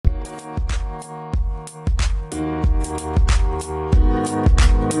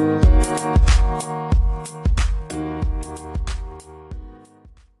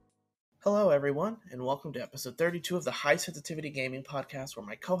welcome to episode 32 of the High Sensitivity Gaming Podcast, where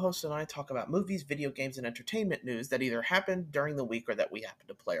my co-host and I talk about movies, video games, and entertainment news that either happened during the week or that we happen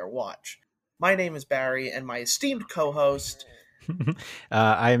to play or watch. My name is Barry, and my esteemed co-host...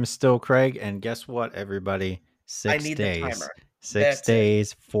 I am still Craig, and guess what, everybody? I 6 need the days. timer. 6 That's it.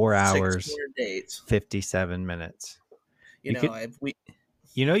 days, 4 6 hours, more days. 57 minutes. You could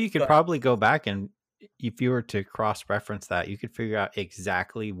Go probably go back and if you were to cross-reference that, you could figure out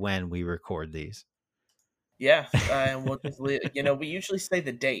exactly when we record these. Yeah, and we'll just we usually say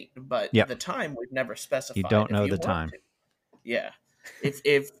the date, but Yep. the time we've never specified. You don't know if you the want time. to. Yeah.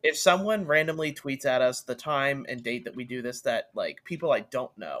 If someone randomly tweets at us the time and date that we do this, that like people I don't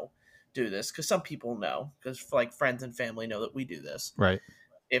know do this, because some people know, because like friends and family know that we do this. Right.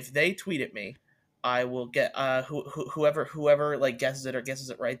 If they tweet at me, I will get whoever like guesses it or guesses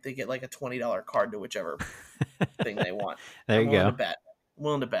it right, they get like a $20 card to whichever thing they want. There you go. I'm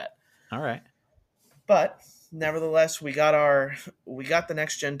willing to bet. All right. But nevertheless, we got the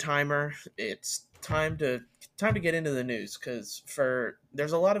next gen timer. It's time to get into the news, because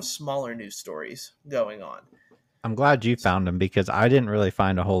there's a lot of smaller news stories going on. I'm glad you found them, because I didn't really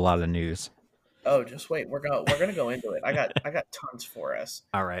find a whole lot of news. Oh, just wait. We're gonna go into it. I got tons for us.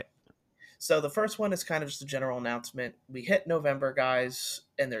 All right. So the first one is kind of just a general announcement. We hit November, guys,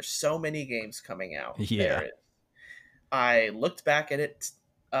 and there's so many games coming out. Yeah. I looked back at it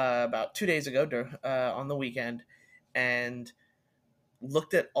about 2 days ago on the weekend, and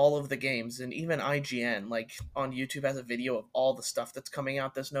looked at all of the games, and even IGN, like on YouTube, has a video of all the stuff that's coming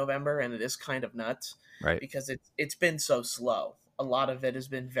out this November, and it is kind of nuts, right? Because it's been so slow. A lot of it has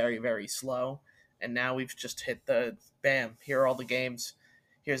been very, very slow, and now we've just hit the bam. Here are all the games.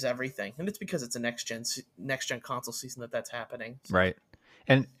 Here's everything, and it's because it's a next gen console season that's happening. So. Right,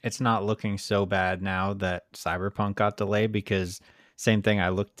 and it's not looking so bad now that Cyberpunk got delayed, because same thing. I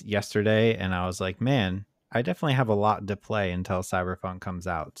looked yesterday and I was like, man, I definitely have a lot to play until Cyberpunk comes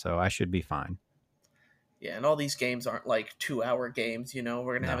out, so I should be fine. Yeah, and all these games aren't like 2-hour games. We're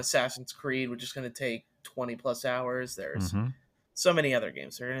going to have Assassin's Creed, which is going to take 20 plus hours. There's so many other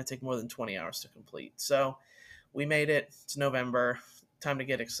games. They're going to take more than 20 hours to complete. So we made it. It's November. Time to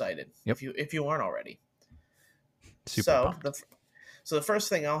get excited. Yep. If you aren't already. So the first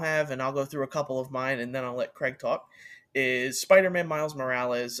thing I'll have, and I'll go through a couple of mine, and then I'll let Craig talk, is Spider-Man Miles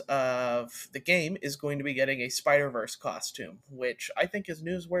Morales of the game is going to be getting a Spider-Verse costume, which I think is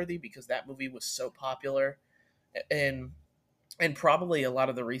newsworthy because that movie was so popular, and probably a lot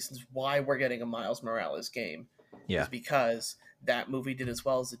of the reasons why we're getting a Miles Morales game is because that movie did as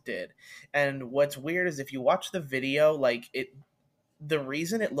well as it did. And what's weird is if you watch the video, the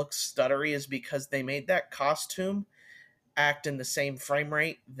reason it looks stuttery is because they made that costume act in the same frame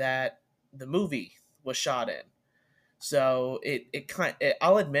rate that the movie was shot in. So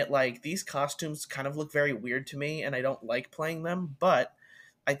I'll admit, like, these costumes kind of look very weird to me, and I don't like playing them, but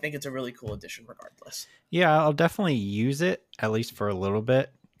I think it's a really cool addition regardless. Yeah, I'll definitely use it, at least for a little bit,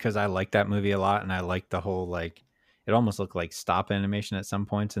 because I like that movie a lot, and I like the whole, like, it almost looked like stop animation at some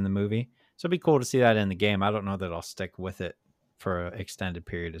points in the movie. So it'd be cool to see that in the game. I don't know that I'll stick with it for an extended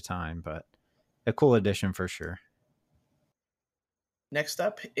period of time, but a cool addition for sure. Next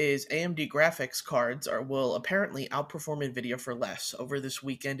up is AMD graphics cards will apparently outperform NVIDIA for less. Over this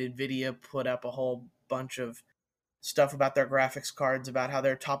weekend, NVIDIA put up a whole bunch of stuff about their graphics cards, about how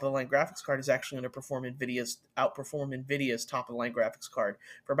their top-of-the-line graphics card is actually going to outperform NVIDIA's top-of-the-line graphics card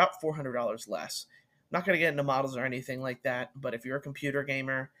for about $400 less. I'm not going to get into models or anything like that, but if you're a computer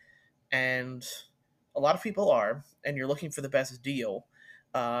gamer, and a lot of people are, and you're looking for the best deal,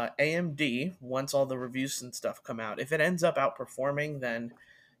 AMD, once all the reviews and stuff come out, if it ends up outperforming, then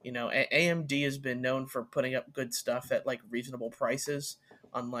AMD has been known for putting up good stuff at like reasonable prices,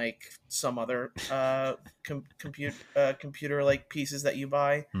 unlike some other computer like pieces that you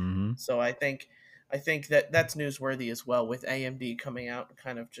buy. So I think that's newsworthy as well, with AMD coming out and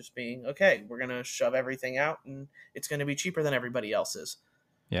kind of just being, okay, we're gonna shove everything out and it's gonna be cheaper than everybody else's.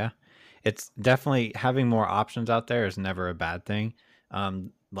 Yeah, it's definitely, having more options out there is never a bad thing.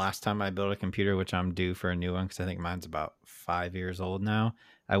 Last time I built a computer, which I'm due for a new one because I think mine's about 5 years old now,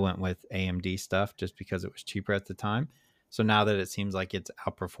 I went with AMD stuff just because it was cheaper at the time. So now that it seems like it's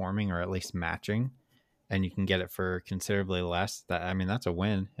outperforming or at least matching, and you can get it for considerably less, that's a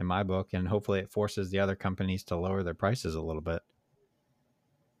win in my book, and hopefully it forces the other companies to lower their prices a little bit.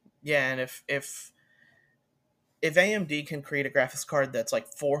 Yeah, and if AMD can create a graphics card that's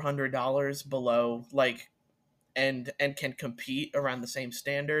like $400 below, like, and can compete around the same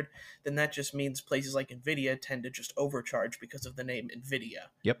standard, then that just means places like NVIDIA tend to just overcharge because of the name NVIDIA.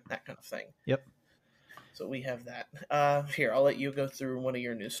 Yep. That kind of thing. Yep. So we have that. Here, I'll let you go through one of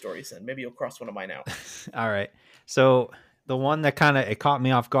your news stories then. Maybe you'll cross one of mine out. All right. So the one that kind of it caught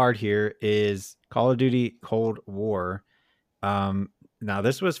me off guard here is Call of Duty Cold War. Now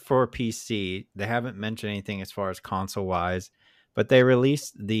this was for PC. They haven't mentioned anything as far as console wise, but they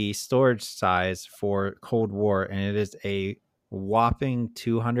released the storage size for Cold War, and it is a whopping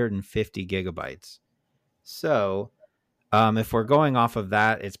 250 gigabytes. So, if we're going off of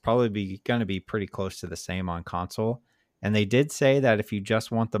that, it's probably going to be pretty close to the same on console. And they did say that if you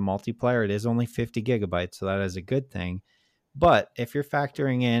just want the multiplayer, it is only 50 gigabytes, so that is a good thing. But if you're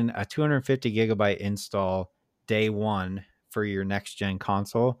factoring in a 250 gigabyte install day one for your next gen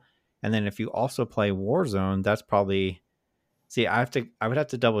console, and then if you also play Warzone, that's probably I would have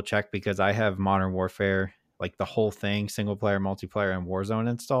to double check because I have Modern Warfare, like the whole thing, single player, multiplayer, and Warzone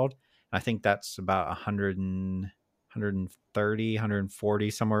installed. I think that's about 100 130, 140,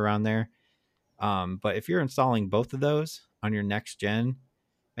 somewhere around there. But if you're installing both of those on your next gen,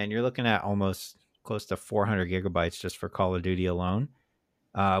 man, you're looking at almost close to 400 gigabytes just for Call of Duty alone,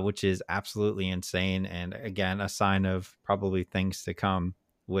 which is absolutely insane. And again, a sign of probably things to come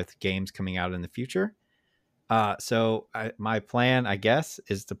with games coming out in the future. My plan, I guess,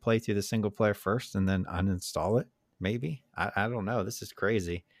 is to play through the single player first and then uninstall it. Maybe. I don't know. This is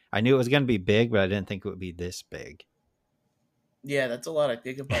crazy. I knew it was going to be big, but I didn't think it would be this big. Yeah, that's a lot of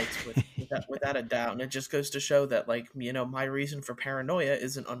gigabytes without a doubt. And it just goes to show that, like, my reason for paranoia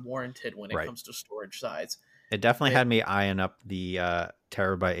isn't unwarranted when it Right. comes to storage size. It definitely had me eyeing up the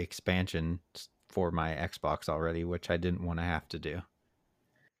terabyte expansion for my Xbox already, which I didn't want to have to do.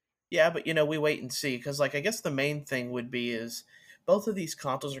 Yeah, but we wait and see because, like, I guess the main thing would be is both of these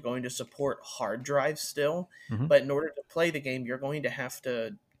consoles are going to support hard drives still, Mm-hmm. but in order to play the game, you're going to have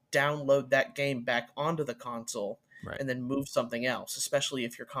to download that game back onto the console Right. and then move something else, especially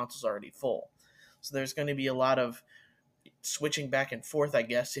if your console's already full. So there's going to be a lot of switching back and forth, I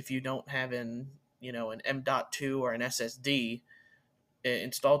guess, if you don't have an M.2 or an SSD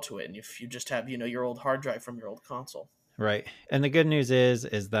installed to it, and if you just have your old hard drive from your old console. Right. And the good news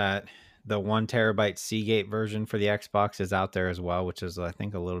is that the 1 terabyte Seagate version for the Xbox is out there as well, which is I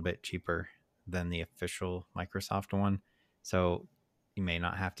think a little bit cheaper than the official Microsoft one. So you may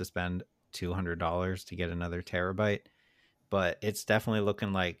not have to spend $200 to get another terabyte, but it's definitely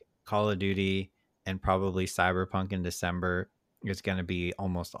looking like Call of Duty and probably Cyberpunk in December is going to be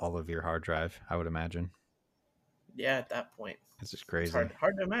almost all of your hard drive, I would imagine. Yeah, at that point. It's just crazy. It's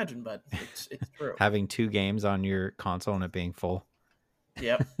hard to imagine, but it's true. Having 2 games on your console and it being full.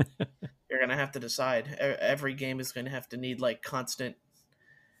 Yep. You're going to have to decide. Every game is going to have to need constant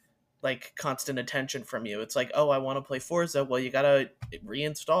attention from you. It's like, oh, I want to play Forza. Well, you got to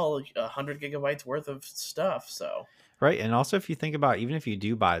reinstall 100 gigabytes worth of stuff. So right. And also, if you think about, even if you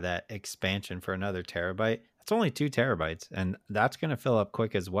do buy that expansion for another terabyte, that's only 2 terabytes, and that's going to fill up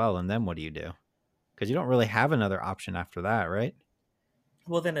quick as well. And then what do? Because you don't really have another option after that, right?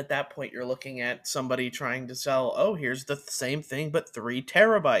 Well, then at that point, you're looking at somebody trying to sell, oh, here's the same thing, but 3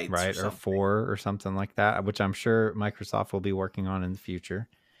 terabytes. Right. Or 4 or something like that, which I'm sure Microsoft will be working on in the future.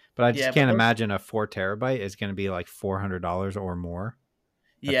 But I just can't imagine a 4 terabyte is going to be like $400 or more.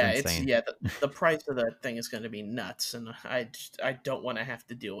 That's insane. The price of that thing is going to be nuts, and I don't want to have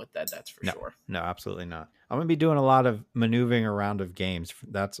to deal with that. That's for sure. No, absolutely not. I'm going to be doing a lot of maneuvering around of games.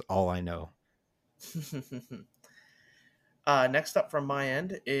 That's all I know. Next up from my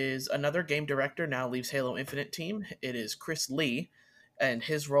end is another game director now leaves Halo Infinite team. It is Chris Lee, and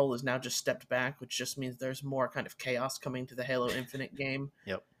his role is now just stepped back, which just means there's more kind of chaos coming to the Halo Infinite game.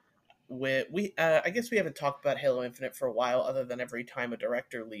 Yep. I guess we haven't talked about Halo Infinite for a while, other than every time a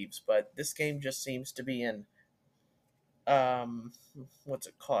director leaves. But this game just seems to be in, what's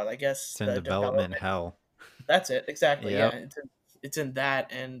it called? I guess it's in development hell. That's it, exactly. Yep. Yeah, it's in that,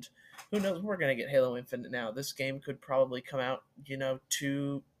 and who knows? We're gonna get Halo Infinite now. This game could probably come out,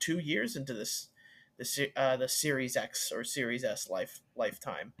 2 years into the Series X or Series S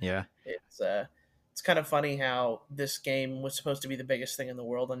lifetime. Yeah, it's kind of funny how this game was supposed to be the biggest thing in the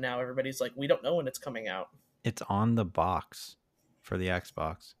world, and now everybody's like, we don't know when it's coming out. It's on the box for the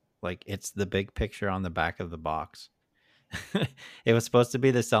Xbox. Like, it's the big picture on the back of the box. It was supposed to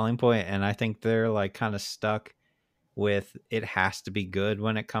be the selling point, and I think they're like kind of stuck with it has to be good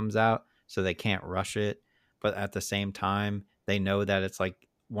when it comes out, so they can't rush it. But at the same time, they know that it's like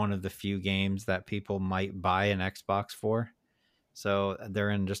one of the few games that people might buy an Xbox for. So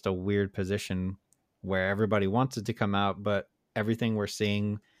they're in just a weird position where everybody wants it to come out, but everything we're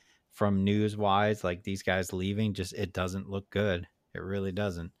seeing from news wise, like these guys leaving, just it doesn't look good. It really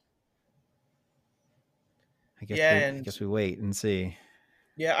doesn't. I guess we wait and see.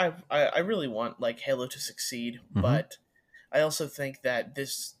 Yeah, I really want like Halo to succeed, Hmm. but I also think that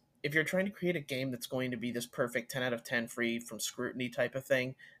this, if you're trying to create a game that's going to be this perfect 10 out of 10 free from scrutiny type of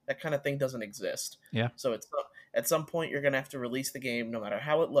thing, that kind of thing doesn't exist. Yeah. So it's at some point you're going to have to release the game no matter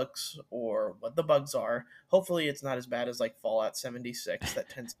how it looks or what the bugs are. Hopefully it's not as bad as like Fallout 76. That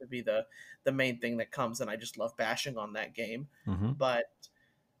tends to be the main thing that comes, and I just love bashing on that game. Hmm. But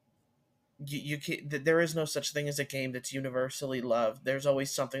you can, there is no such thing as a game that's universally loved. There's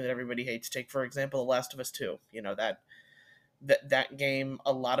always something that everybody hates. Take for example The Last of Us 2. You know, that game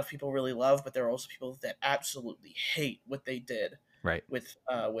a lot of people really love, but there are also people that absolutely hate what they did Right. with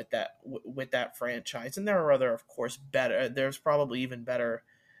that franchise. And there are other, of course, better. There's probably even better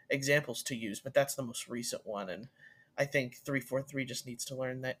examples to use, but that's the most recent one. And I think 343 just needs to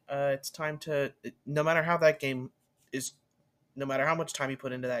learn that it's time to, no matter how that game is, no matter how much time you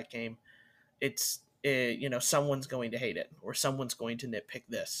put into that game, it's you know, someone's going to hate it or someone's going to nitpick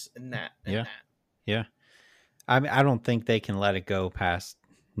this and that and Yeah. that. Yeah. I mean, I don't think they can let it go past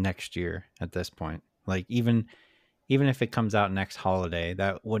next year at this point. Like even if it comes out next holiday,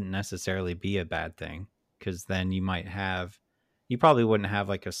 that wouldn't necessarily be a bad thing because then you probably wouldn't have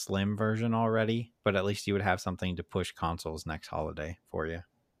like a slim version already, but at least you would have something to push consoles next holiday for you.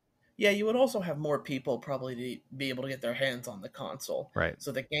 Yeah, you would also have more people probably to be able to get their hands on the console. Right.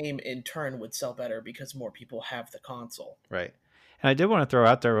 So the game in turn would sell better because more people have the console. Right. And I did want to throw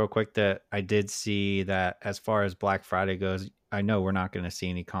out there real quick that I did see that as far as Black Friday goes, I know we're not going to see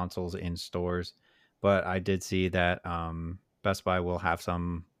any consoles in stores, but I did see that Best Buy will have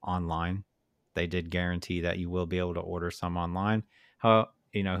some online. They did guarantee that you will be able to order some online. How,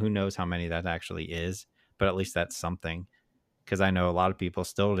 who knows how many that actually is, but at least that's something. Because I know a lot of people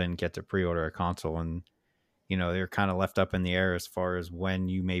still didn't get to pre-order a console, and they're kind of left up in the air as far as when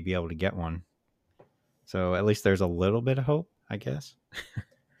you may be able to get one. So at least there's a little bit of hope, I guess.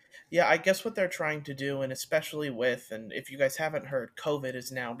 Yeah, I guess what they're trying to do, and especially with, and if you guys haven't heard, COVID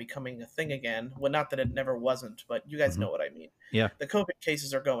is now becoming a thing again. Well, not that it never wasn't, but you guys Hmm. know what I mean. Yeah. The COVID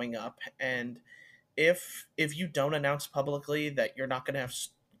cases are going up, and if you don't announce publicly that you're not going to have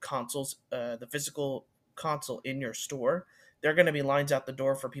consoles, the physical console in your store, there are going to be lines out the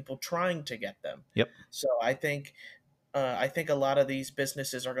door for people trying to get them. Yep. So I think a lot of these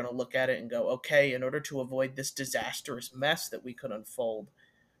businesses are going to look at it and go, okay, in order to avoid this disastrous mess that we could unfold,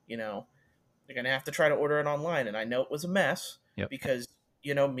 you know, you're going to have to try to order it online. And I know it was a mess Yep. because,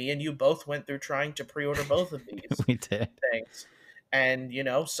 you know, me and you both went through trying to pre order both of these We did. things. And, you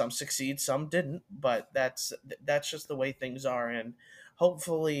know, some succeed, some didn't, but that's just the way things are. And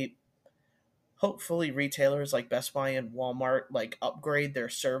hopefully, hopefully retailers like Best Buy and Walmart like upgrade their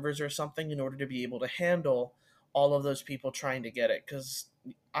servers or something in order to be able to handle all of those people trying to get it, cuz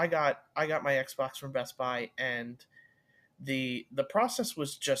I got my Xbox from Best Buy, and the process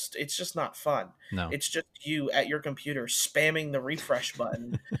was just, it's just not fun. No. It's just you at your computer spamming the refresh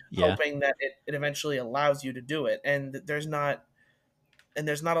button Yeah. hoping that it eventually allows you to do it, and there's not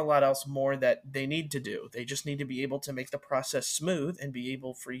a lot else more that they need to do. They just need to be able to make the process smooth and be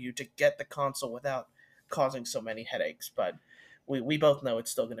able for you to get the console without causing so many headaches. But we both know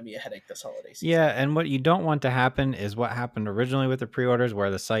it's still going to be a headache this holiday Yeah, season. and what you don't want to happen is what happened originally with the pre-orders where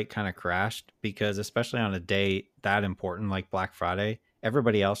the site kind of crashed because especially on a day that important like Black Friday,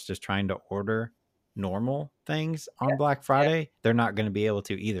 everybody else just trying to order normal things on Black Yeah, Friday, they're not going to be able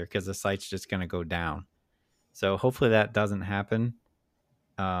to either because the site's just going to go down. So hopefully that doesn't happen.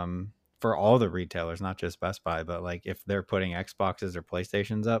 For all the retailers, not just Best Buy, but like if they're putting Xboxes or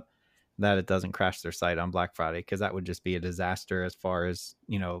PlayStations up, that it doesn't crash their site on Black Friday because that would just be a disaster as far as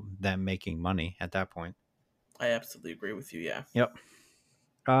them making money at that point. I absolutely agree with you. Yeah. Yep.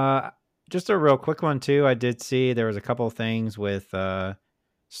 Uh, just a real quick one too. I did see there was a couple of things with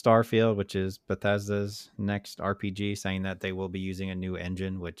Starfield, which is Bethesda's next RPG, saying that they will be using a new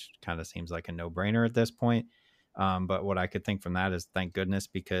engine, which kind of seems like a no-brainer at this point. But what I could think from that is thank goodness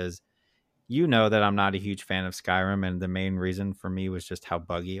because that I'm not a huge fan of Skyrim, and the main reason for me was just how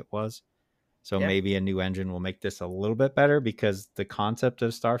buggy it was. So Yeah. maybe a new engine will make this a little bit better because the concept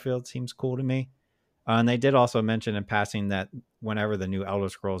of Starfield seems cool to me. And they did also mention in passing that whenever the new Elder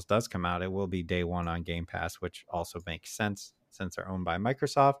Scrolls does come out, it will be day one on Game Pass, which also makes sense since they're owned by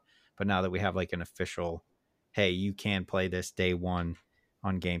Microsoft. But now that we have like an official, hey, you can play this day one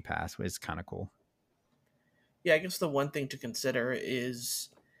on Game Pass, it's kind of cool. Yeah, I guess the one thing to consider is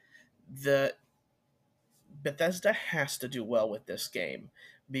the Bethesda has to do well with this game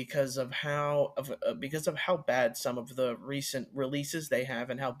because of how bad some of the recent releases they have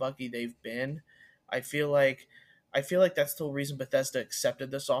and how buggy they've been. I feel like that's the reason Bethesda accepted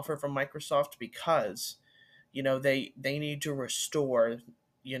this offer from Microsoft, because you know they need to restore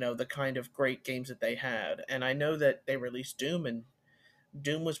the kind of great games that they had. And I know that they released Doom, and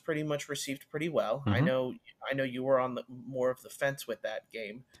Doom was pretty much received pretty well. I Hmm. know I know you were on the more of the fence with that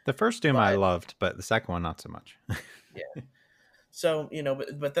game, The first Doom I but loved, but the second one not so much. yeah. So,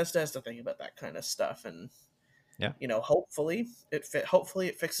 but Bethesda has to think about that kind of stuff, and Yeah. hopefully it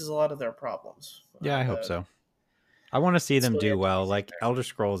fixes a lot of their problems. Yeah, I hope The so. I want to see them still do yet to be well. seen Like there. Elder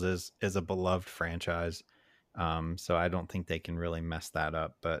Scrolls is a beloved franchise, so I don't think they can really mess that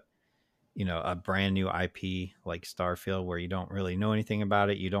up. But a brand new IP like Starfield, where you don't really know anything about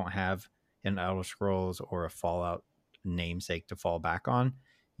it, you don't have an Elder Scrolls or a Fallout namesake to fall back on.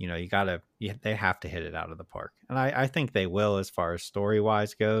 They have to hit it out of the park, and I think they will as far as story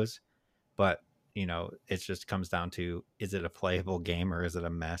wise goes. But it just comes down to, is it a playable game or is it a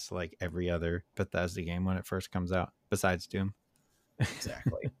mess like every other Bethesda game when it first comes out, besides Doom?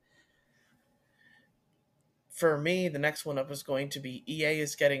 Exactly. For me, the next one up is going to be EA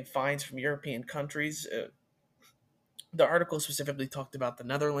is getting fines from European countries. The article specifically talked about the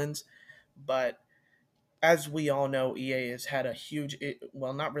Netherlands, but as we all know, EA has had a huge,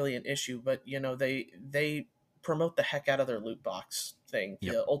 well, not really an issue, but they promote the heck out of their loot box thing,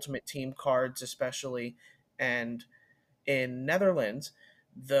 Yep. the Ultimate Team cards especially, and in Netherlands,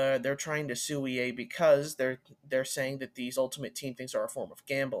 they're trying to sue EA because they're saying that these Ultimate Team things are a form of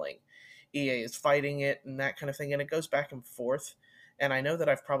gambling. EA is fighting it and that kind of thing, and it goes back and forth. And I know that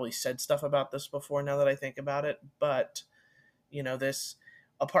I've probably said stuff about this before now that I think about it, but this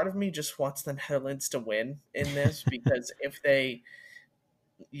a part of me just wants the Netherlands to win in this because if they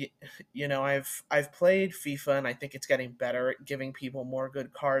I've played FIFA and I think it's getting better at giving people more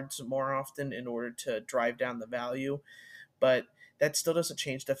good cards more often in order to drive down the value, but that still doesn't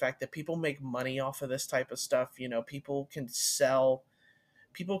change the fact that people make money off of this type of stuff.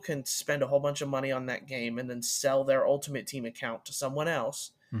 People can spend a whole bunch of money on that game and then sell their Ultimate Team account to someone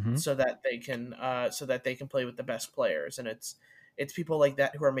else Mm-hmm. so that they can play with the best players. And it's people like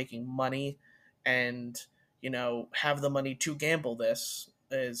that who are making money and have the money to gamble. This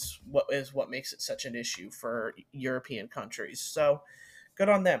is what makes it such an issue for European countries. So good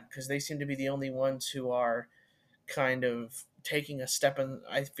on them, because they seem to be the only ones who are kind of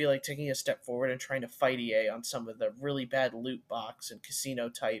I feel like taking a step forward and trying to fight EA on some of the really bad loot box and casino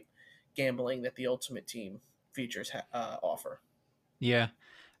type gambling that the Ultimate Team features offer. Yeah.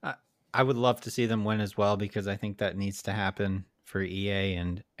 I, I would love to see them win as well, because I think that needs to happen for EA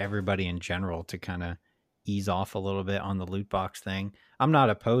and everybody in general to kind of ease off a little bit on the loot box thing. I'm not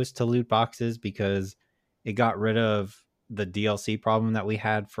opposed to loot boxes because it got rid of the DLC problem that we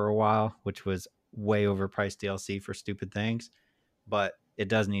had for a while, which was way overpriced DLC for stupid things. But it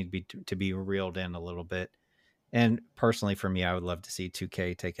does need to be reeled in a little bit. And personally, for me, I would love to see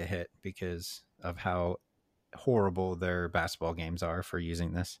 2K take a hit because of how horrible their basketball games are for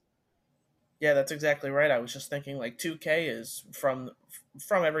using this. Yeah, that's exactly right. I was just thinking like 2K is from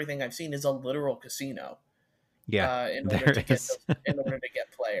everything I've seen is a literal casino Yeah, in order there to get is. those in order to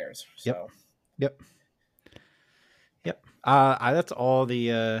get players. Yep. So Yep. Yep. That's all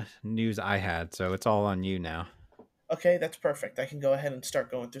the news I had. So it's all on you now. okay, that's perfect. I can go ahead and start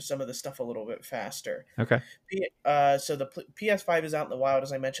going through some of the stuff a little bit faster. Okay. So the PS5 is out in the wild,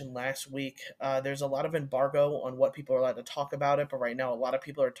 as I mentioned last week. There's a lot of embargo on what people are allowed to talk about it, but right now a lot of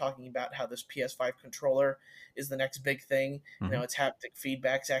people are talking about how this PS5 controller is the next big thing. Mm-hmm. Its haptic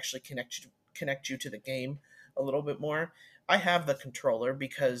feedbacks actually connect you to the game a little bit more. I have the controller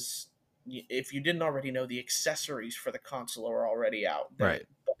because if you didn't already know, the accessories for the console are already out. Right.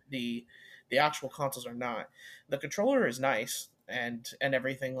 The actual consoles are not. The controller is nice and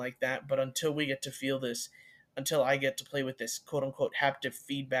everything like that, but until I get to play with this quote unquote haptic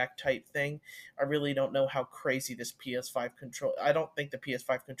feedback type thing, I really don't know how crazy this PS5 control. I don't think the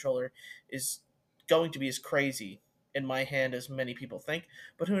PS5 controller is going to be as crazy in my hand as many people think,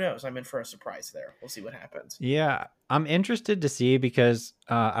 but who knows? I'm in for a surprise there. We'll see what happens. Yeah, I'm interested to see because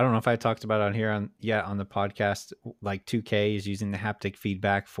I don't know if I talked about it on here on the podcast. Like 2K is using the haptic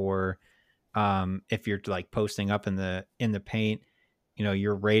feedback for if you're like posting up in the paint,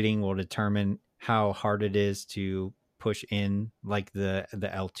 your rating will determine how hard it is to push in like the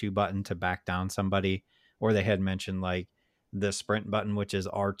L2 button to back down somebody. Or they had mentioned like the sprint button, which is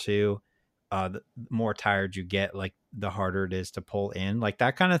R2. The more tired you get, like the harder it is to pull in. Like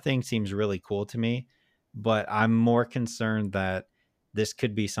that kind of thing seems really cool to me. But I'm more concerned that this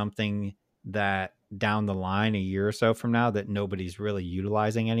could be something that down the line, a year or so from now, that nobody's really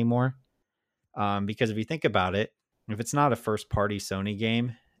utilizing anymore. Because if you think about it, if it's not a first party Sony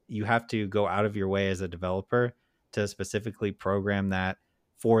game, you have to go out of your way as a developer to specifically program that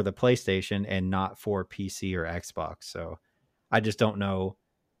for the PlayStation and not for PC or Xbox. So I just don't know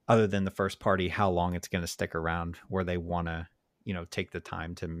other than the first party, how long it's going to stick around where they want to, take the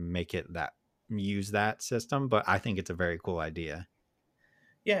time to make it that use that system. But I think it's a very cool idea.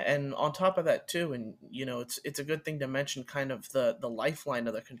 Yeah, and on top of that too, and it's a good thing to mention kind of the lifeline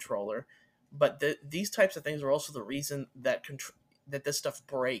of the controller, but these types of things are also the reason that that this stuff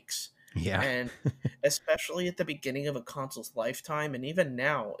breaks, Yeah. and especially at the beginning of a console's lifetime, and even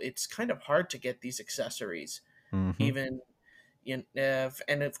now, it's kind of hard to get these accessories. Hmm. Even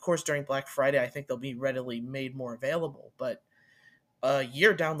and of course during Black Friday, I think they'll be readily made more available. But a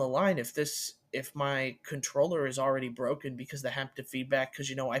year down the line, if my controller is already broken because the haptic feedback,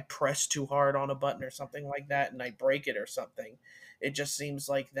 because I press too hard on a button or something like that and I break it or something, it just seems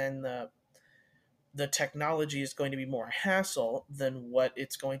like then the technology is going to be more hassle than what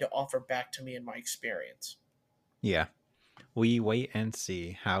it's going to offer back to me in my experience. Yeah. We wait and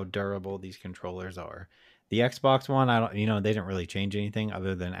see how durable these controllers are. The Xbox One, I don't, they didn't really change anything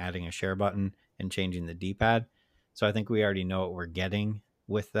other than adding a share button and changing the D-pad. So I think we already know what we're getting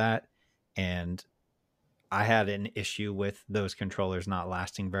with that. And I had an issue with those controllers not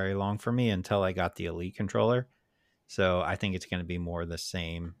lasting very long for me until I got the Elite controller. So I think it's going to be more the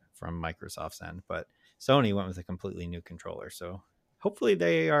same from Microsoft's end. But Sony went with a completely new controller. So hopefully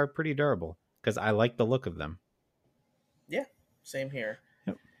they are pretty durable because I like the look of them. Yeah, same here.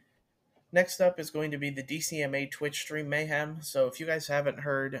 Yep. Next up is going to be the DCMA Twitch stream mayhem. So if you guys haven't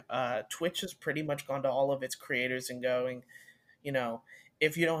heard, Twitch has pretty much gone to all of its creators and going, you know,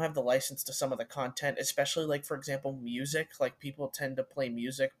 if you don't have the license to some of the content, especially like for example music, like people tend to play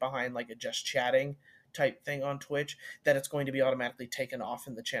music behind like a just chatting type thing on Twitch, that it's going to be automatically taken off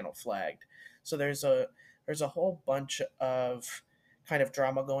and the channel flagged. So there's a whole bunch of kind of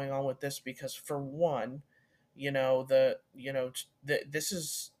drama going on with this because for one, this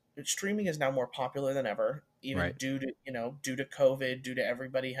is streaming is now more popular than ever, even Right. due to COVID, due to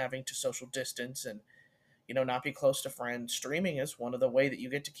everybody having to social distance and not be close to friends. Streaming is one of the way that you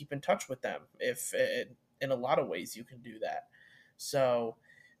get to keep in touch with them. If in a lot of ways you can do that. So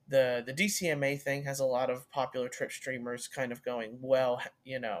the DCMA thing has a lot of popular Twitch streamers kind of going, well,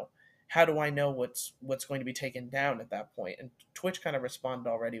 how do I know what's going to be taken down at that point? And Twitch kind of responded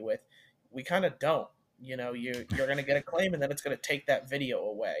already with, we kind of don't. You're going to get a claim, and then it's going to take that video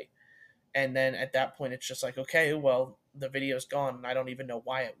away. And then at that point, it's just like, okay, well, the video's gone, and I don't even know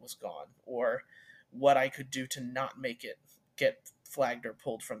why it was gone, or what I could do to not make it get flagged or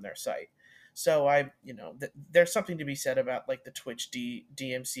pulled from their site. So there's something to be said about like the Twitch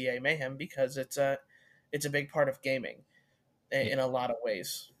DMCA mayhem because it's a big part of gaming Yeah. in a lot of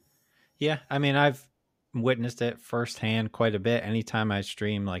ways. Yeah, I mean, I've witnessed it firsthand quite a bit anytime I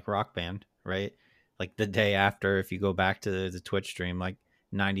stream like Rock Band, right? Like the day after, if you go back to the Twitch stream, like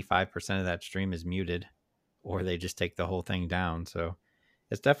 95% of that stream is muted or they just take the whole thing down. So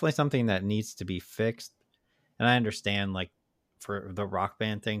it's definitely something that needs to be fixed. And I understand, like, for the Rock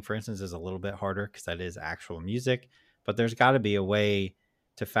Band thing, for instance, is a little bit harder because that is actual music, but there's got to be a way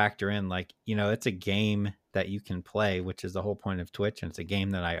to factor in, like, it's a game that you can play, which is the whole point of Twitch, and it's a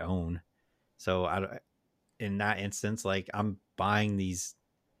game that I own. So in that instance, like I'm buying these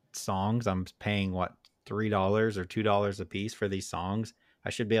songs, I'm paying what, $3 or $2 a piece for these songs. I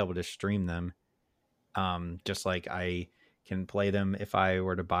should be able to stream them, just like I can play them if I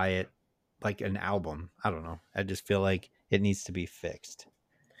were to buy it like an album. I don't know. I just feel like it needs to be fixed.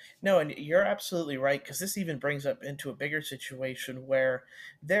 No, and you're absolutely right because this even brings up into a bigger situation where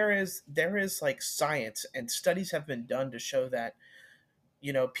there is like science and studies have been done to show that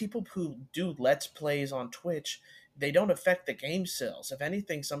people who do let's plays on Twitch, they don't affect the game sales. If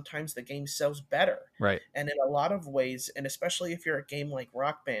anything, sometimes the game sells better. Right. And in a lot of ways, and especially if you're a game like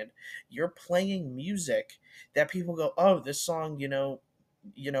Rock Band, you're playing music that people go, "Oh, this song,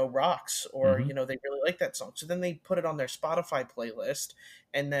 rocks," or Mm-hmm. they really like that song. So then they put it on their Spotify playlist,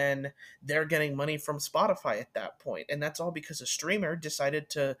 and then they're getting money from Spotify at that point. And that's all because a streamer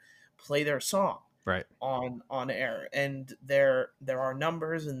decided to play their song Right. on air. And there are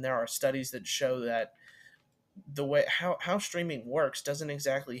numbers and there are studies that show that the way how streaming works doesn't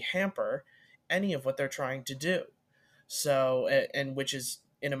exactly hamper any of what they're trying to do. So and which is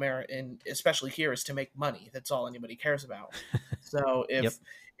in America, and especially here, is to make money. That's all anybody cares about. So Yep.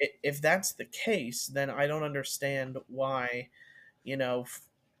 if that's the case, then I don't understand why you know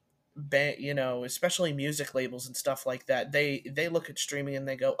especially music labels and stuff like that, they look at streaming and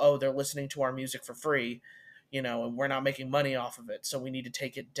they go, oh, they're listening to our music for free, and we're not making money off of it, so we need to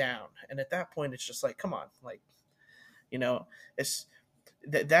take it down. And at that point, it's just like, come on, like, you know, it's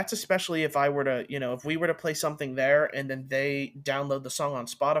That's especially if I were to, if we were to play something there and then they download the song on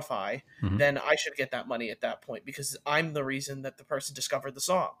Spotify, Mhm. then I should get that money at that point because I'm the reason that the person discovered the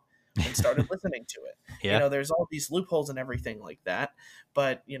song and started listening to it. Yeah. There's all these loopholes and everything like that.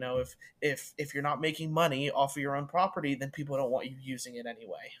 But, if you're not making money off of your own property, then people don't want you using it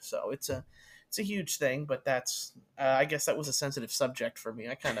anyway. So it's a huge thing, but that's I guess that was a sensitive subject for me.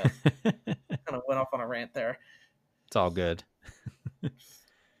 I kind of went off on a rant there. It's all good.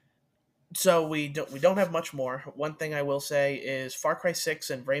 So we don't have much more. One thing I will say is Far Cry 6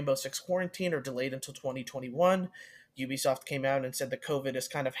 and Rainbow Six Quarantine are delayed until 2021. Ubisoft came out and said that COVID has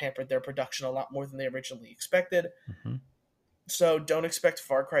kind of hampered their production a lot more than they originally expected. Mhm. So don't expect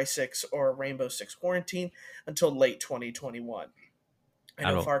Far Cry 6 or Rainbow Six Quarantine until late 2021. I I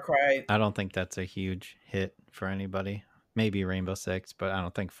know don't Far Cry. I don't think that's a huge hit for anybody. Maybe Rainbow Six, but I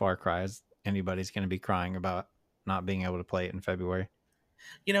don't think Far Cry is anybody's going to be crying about not being able to play it in February.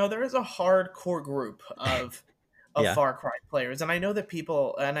 There is a hardcore group of Yeah. Far Cry players, and I know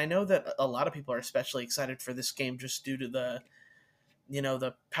that a lot of people are especially excited for this game just due to the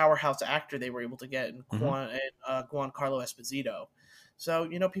powerhouse actor they were able to get in Hmm. Giancarlo Esposito. So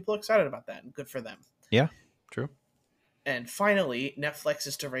people are excited about that, and good for them. Yeah. True. And finally, Netflix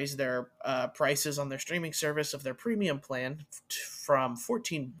is to raise their prices on their streaming service of their premium plan from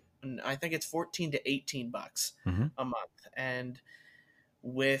 14, I think it's 14 to $18 Hmm. a month. And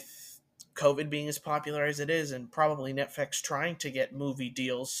with COVID being as popular as it is, and probably Netflix trying to get movie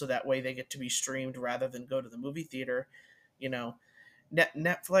deals so that way they get to be streamed rather than go to the movie theater, you know,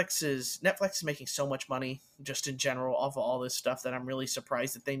 Netflix is making so much money just in general off of all this stuff that I'm really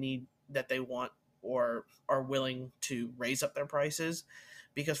surprised that they want or are willing to raise up their prices,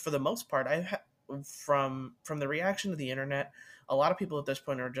 because for the most part from the reaction of the internet, a lot of people at this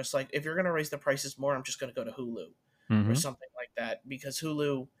point are just like, if you're going to raise the prices more, I'm just going to go to Hulu or Hmm. something like that, because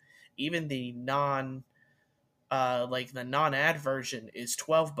Hulu, even the non-ad version is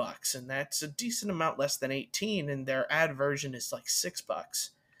 $12, and that's a decent amount less than 18, and their ad version is like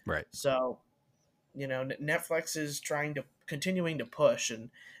 $6. Right. So Netflix is continuing to push,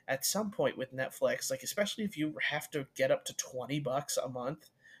 and at some point with Netflix, like especially if you have to get up to $20 a month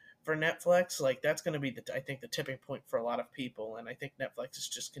for Netflix, like that's going to be I think the tipping point for a lot of people, and I think Netflix is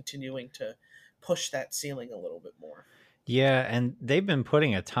just continuing to push that ceiling a little bit more. Yeah, and they've been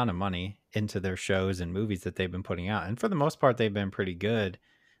putting a ton of money into their shows and movies that they've been putting out, and for the most part, they've been pretty good.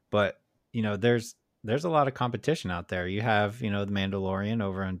 But there's a lot of competition out there. You have the Mandalorian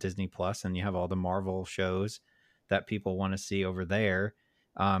over on Disney Plus, and you have all the Marvel shows that people want to see over there.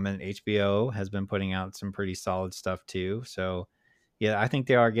 And HBO has been putting out some pretty solid stuff too. So yeah, I think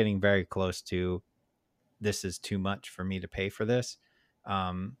they are getting very close to this is too much for me to pay for this.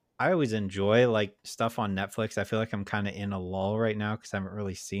 I always enjoy like stuff on Netflix. I feel like I'm kind of in a lull right now because I haven't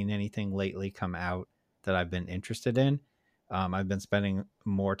really seen anything lately come out that I've been interested in. I've been spending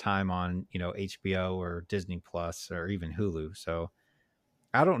more time on HBO or Disney Plus or even Hulu. So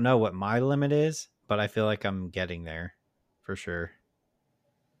I don't know what my limit is, but I feel like I'm getting there for sure.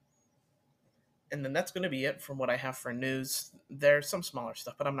 And then that's going to be it from what I have for news. There's some smaller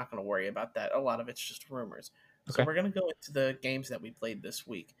stuff, but I'm not going to worry about that. A lot of it's just rumors. So Okay. we're going to go into the games that we played this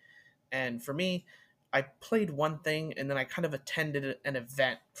week. And for me, I played one thing and then I kind of attended an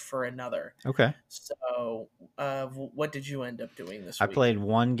event for another. Okay. So, what did you end up doing this I week? played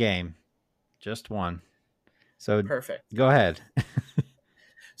one game, just one. So Perfect. go ahead.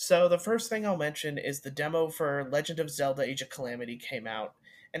 So the first thing I'll mention is the demo for Legend of Zelda: Age of Calamity came out,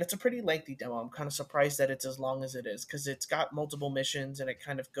 and it's a pretty lengthy demo. I'm kind of surprised that it's as long as it is because it's got multiple missions and it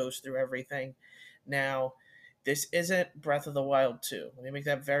kind of goes through everything. Now, this isn't Breath of the Wild 2. Let me make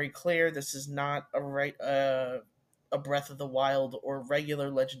that very clear. This is not a Breath of the Wild or regular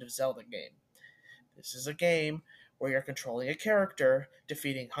Legend of Zelda game. This is a game where you're controlling a character,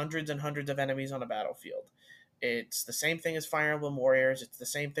 defeating hundreds and hundreds of enemies on a battlefield. It's the same thing as Fire Emblem Warriors, it's the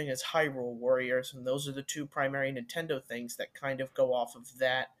same thing as Hyrule Warriors, and those are the two primary Nintendo things that kind of go off of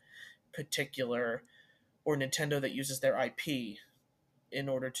that particular, or Nintendo that uses their IP in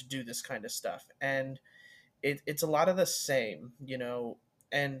order to do this kind of stuff. And it's a lot of the same,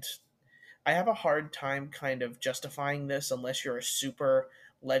 and I have a hard time kind of justifying this unless you're a super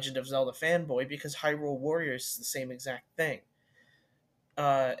Legend of Zelda fanboy, because Hyrule Warriors is the same exact thing.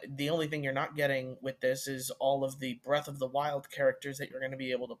 The only thing you're not getting with this is all of the Breath of the Wild characters that you're going to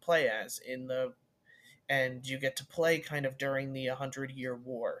be able to play as and you get to play kind of during the 100-Year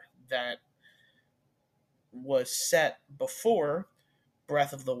War that was set before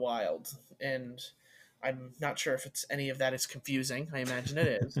Breath of the Wild. And I'm not sure if it's any of that is confusing. I imagine it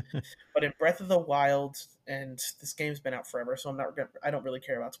is. But in Breath of the Wild, and this game's been out forever, so I don't really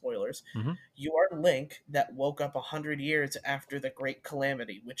care about spoilers. Hmm. You are Link that woke up 100 years after the Great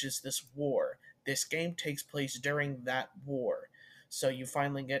Calamity, which is this war. This game takes place during that war, so you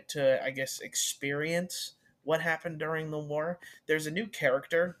finally get to, I guess, experience what happened during the war. There's a new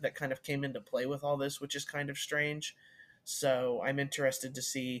character that kind of came into play with all this, which is kind of strange. So I'm interested to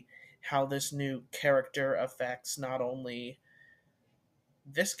see how this new character affects not only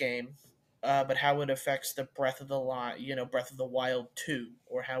this game, but how it affects the Breath of the Wild 2,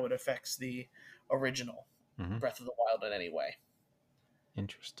 or how it affects the original Hmm. Breath of the Wild in any way.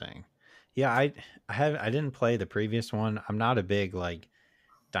 Interesting. Yeah, I didn't play the previous one. I'm not a big like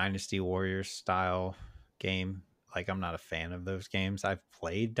Dynasty Warriors style game. Like I'm not a fan of those games. I've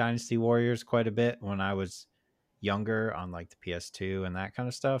played Dynasty Warriors quite a bit when I was younger on like the PS2 and that kind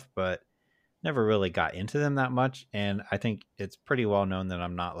of stuff, but never really got into them that much. And I think it's pretty well known that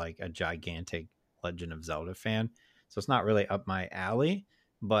I'm not like a gigantic Legend of Zelda fan. So it's not really up my alley,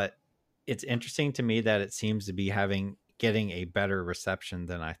 but it's interesting to me that it seems to be getting a better reception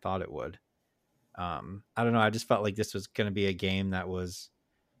than I thought it would. I don't know. I just felt like this was going to be a game that was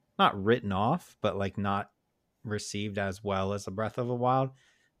not written off, but like not received as well as a Breath of the Wild.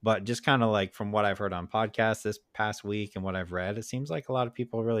 But just kind of like from what I've heard on podcasts this past week and what I've read, it seems like a lot of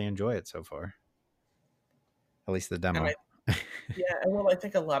people really enjoy it so far. At least the And demo. yeah, well, I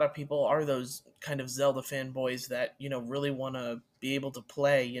think a lot of people are those kind of Zelda fanboys that really want to be able to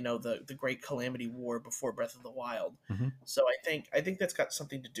play the Great Calamity War before Breath of the Wild. Hmm. So I think that's got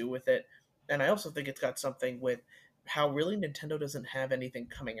something to do with it, and I also think it's got something with how really Nintendo doesn't have anything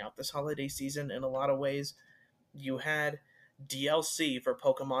coming out this holiday season. In a lot of ways, you had DLC for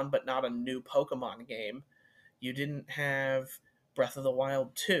Pokemon, but not a new Pokemon game. You didn't have Breath of the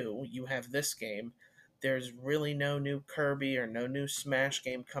Wild 2, you have this game. There's really no new Kirby or no new Smash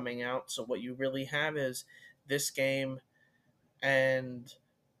game coming out, so what you really have is this game, and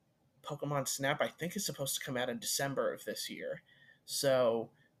Pokemon Snap, I think, is supposed to come out in December of this year. So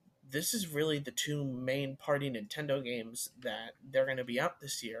this is really the two main party Nintendo games that they're going to be out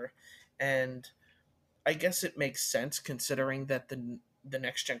this year. And I guess it makes sense considering that the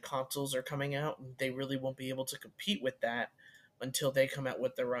next gen consoles are coming out, and they really won't be able to compete with that until they come out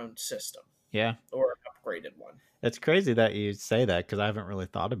with their own system Yeah. or an upgraded one. It's crazy that you say that because I haven't really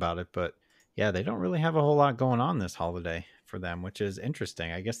thought about it. But yeah, they don't really have a whole lot going on this holiday for them, which is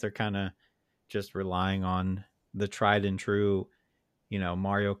interesting. I guess they're kind of just relying on the tried and true,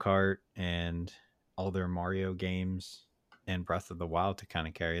 Mario Kart and all their Mario games and Breath of the Wild to kind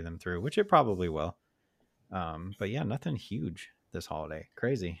of carry them through, which it probably will. But yeah, nothing huge this holiday.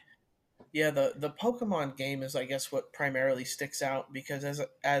 Crazy. Yeah, the Pokemon game is, I guess, what primarily sticks out because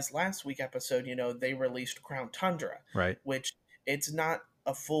as last week episode, they released Crown Tundra, Right. which it's not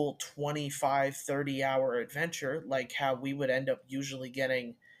a full 25-30 hour adventure like how we would end up usually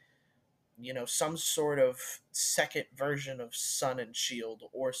getting some sort of second version of Sun and Shield,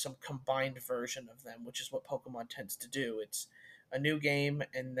 or some combined version of them, which is what Pokemon tends to do. It's a new game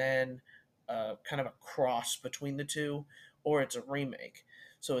and then kind of a cross between the two, or it's a remake.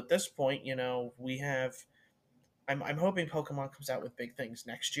 So at this point, we have. I'm hoping Pokemon comes out with big things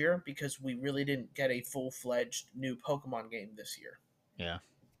next year because we really didn't get a full fledged new Pokemon game this year. Yeah.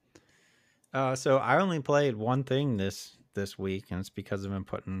 So I only played one thing this week, and it's because I've been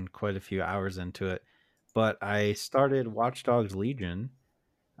putting quite a few hours into it. But I started Watch Dogs Legion.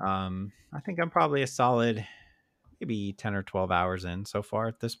 I think I'm probably a solid maybe 10 or 12 hours in so far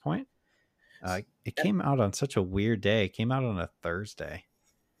at this point. It And came out on such a weird day. It came out on a Thursday,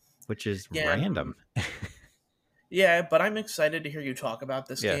 which is yeah, random. yeah, but I'm excited to hear you talk about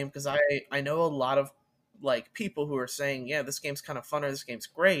this Yeah. game because I know a lot of like people who are saying, yeah, this game's kind of fun or this game's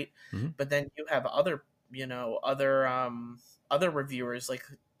great, Hmm. but then you have other reviewers like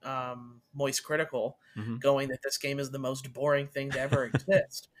Moist Critical Hmm. going that this game is the most boring thing to ever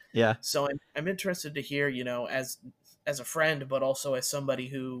exist. Yeah. So I'm interested to hear, as a friend, but also as somebody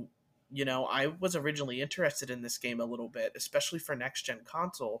who, I was originally interested in this game a little bit, especially for next gen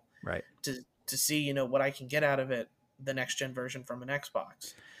console, Right. to see, what I can get out of it, the next gen version from an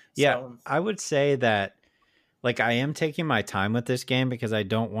Xbox. Yeah. So I would say that like I am taking my time with this game because I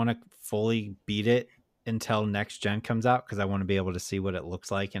don't want to fully beat it until next gen comes out because I want to be able to see what it looks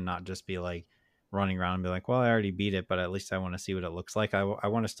like and not just be like running around and be like, well, I already beat it, but at least I want to see what it looks like. I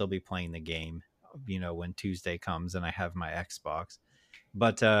want to still be playing the game, when Tuesday comes and I have my Xbox.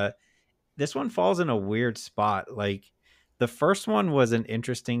 But this one falls in a weird spot. Like the first one was an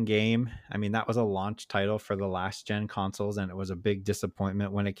interesting game. I mean, that was a launch title for the last gen consoles, and it was a big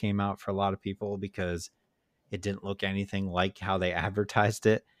disappointment when it came out for a lot of people because it didn't look anything like how they advertised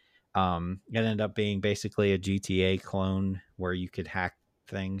it. It ended up being basically a GTA clone where you could hack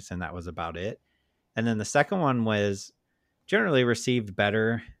things, and that was about it. And then the second one was generally received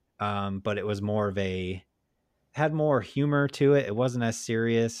better, but it was more of a had more humor to it. It wasn't as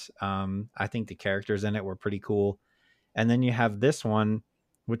serious. I think the characters in it were pretty cool. And then you have this one,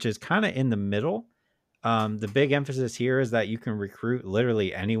 which is kind of in the middle. The big emphasis here is that you can recruit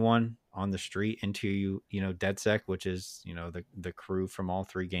literally anyone on the street into DedSec, which is the crew from all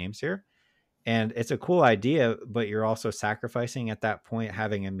three games here. And it's a cool idea, but you're also sacrificing at that point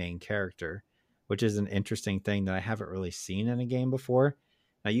having a main character, which is an interesting thing that I haven't really seen in a game before.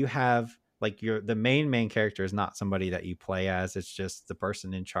 Now you have like the main character is not somebody that you play as. It's just the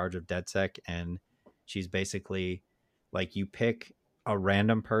person in charge of DedSec, and she's basically like you pick a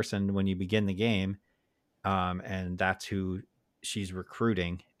random person when you begin the game, and that's who she's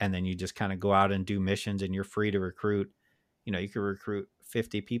recruiting, and then you just kind of go out and do missions, and you're free to recruit. You could recruit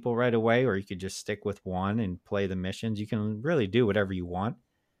 50 people right away, or you could just stick with one and play the missions. You can really do whatever you want.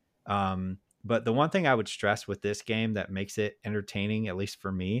 But the one thing I would stress with this game that makes it entertaining, at least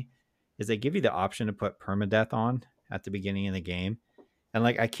for me, is they give you the option to put permadeath on at the beginning of the game. And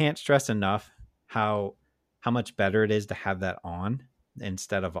like I can't stress enough how much better it is to have that on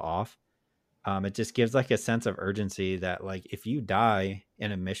instead of off. It just gives like a sense of urgency that like if you die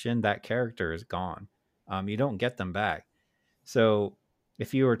in a mission, that character is gone. You don't get them back. So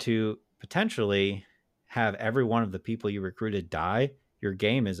if you were to potentially have every one of the people you recruited die, your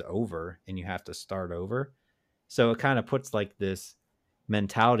game is over and you have to start over. So it kind of puts like this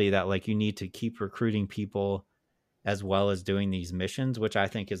mentality that like you need to keep recruiting people as well as doing these missions, which I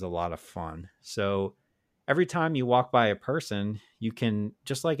think is a lot of fun. So every time you walk by a person, you can,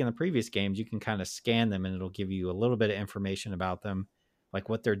 just like in the previous games, you can kind of scan them and it'll give you a little bit of information about them, like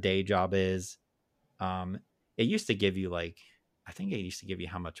what their day job is. It used to give you like, I think it used to give you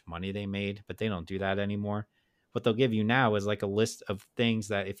how much money they made, but they don't do that anymore. What they'll give you now is like a list of things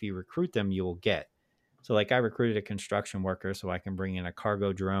that if you recruit them, you will get. So like I recruited a construction worker so I can bring in a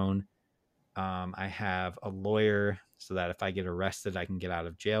cargo drone. I have a lawyer so that if I get arrested, I can get out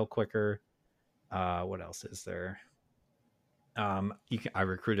of jail quicker. What else is there? I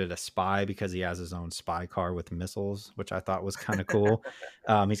recruited a spy because he has his own spy car with missiles, which I thought was kind of cool.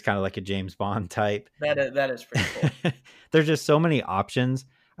 He's kind of like a James Bond type. That is pretty cool. There's just so many options.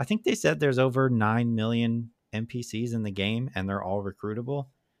 I think they said there's over 9 million NPCs in the game and they're all recruitable.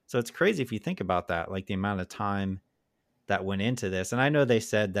 So it's crazy if you think about that, like the amount of time that went into this. And I know they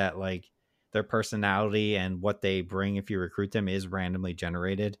said that like their personality and what they bring if you recruit them is randomly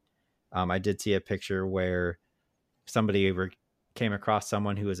generated. I did see a picture where somebody came across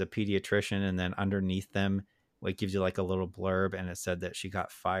someone who was a pediatrician, and then underneath them, it gives you like a little blurb, and it said that she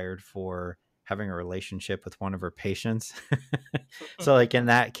got fired for having a relationship with one of her patients. So like in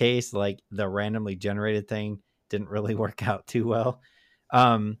that case, like the randomly generated thing didn't really work out too well.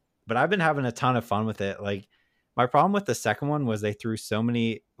 But I've been having a ton of fun with it. Like my problem with the second one was they threw so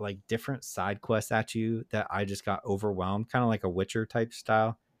many like different side quests at you that I just got overwhelmed, kind of like a Witcher type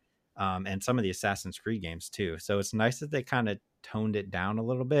style. And some of the Assassin's Creed games too. So it's nice that they kind of toned it down a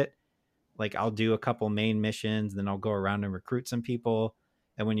little bit. Like I'll do a couple main missions, then I'll go around and recruit some people.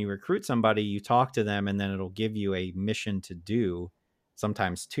 And when you recruit somebody, you talk to them, and then it'll give you a mission to do,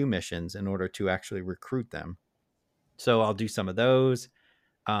 sometimes 2 missions in order to actually recruit them. So I'll do some of those.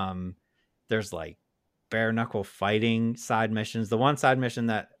 There's like bare knuckle fighting side missions. The one side mission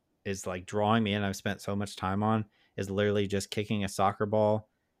that is like drawing me in, I've spent so much time on, is literally just kicking a soccer ball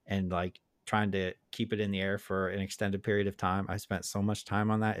and like trying to keep it in the air for an extended period of time. I spent so much time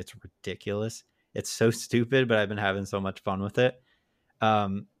on that. It's ridiculous. It's so stupid, but I've been having so much fun with it.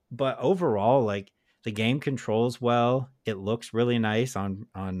 But overall, like the game controls well. It looks really nice on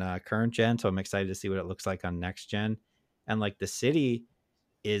current gen. So I'm excited to see what it looks like on next gen. And like the city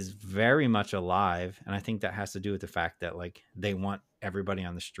is very much alive. And I think that has to do with the fact that like they want everybody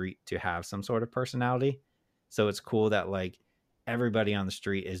on the street to have some sort of personality. So it's cool that like everybody on the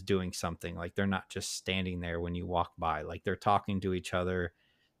street is doing something. Like they're not just standing there when you walk by, like they're talking to each other.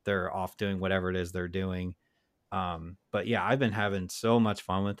 They're off doing whatever it is they're doing. But yeah, I've been having so much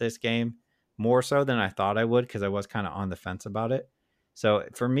fun with this game, more so than I thought I would, because I was kind of on the fence about it. So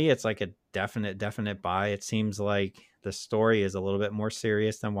for me, it's like a definite buy. It seems like the story is a little bit more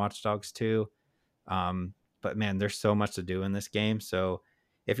serious than Watch Dogs 2. But man, there's so much to do in this game. So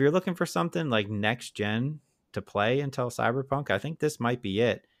if you're looking for something like next gen to play until Cyberpunk, I think this might be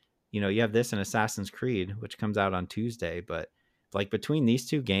it. You have this and Assassin's Creed, which comes out on Tuesday, but like between these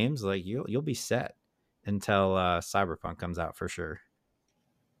two games, like you'll be set until Cyberpunk comes out for sure.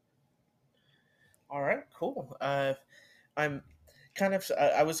 All right, cool. I'm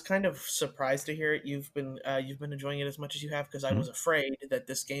I was kind of surprised to hear it. You've been enjoying it as much as you have, because I Mhm. was afraid that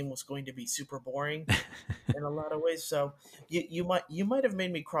this game was going to be super boring in a lot of ways. So you might have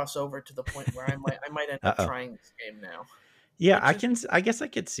made me cross over to the point where I might end Uh up oh. trying this game now, Yeah, which is I guess I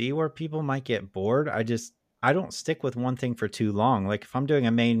could see where people might get bored. I don't stick with one thing for too long. Like if I'm doing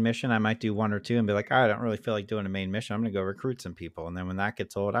a main mission, I might do one or two and be like, all right, I don't really feel like doing a main mission. I'm gonna go recruit some people. And then when that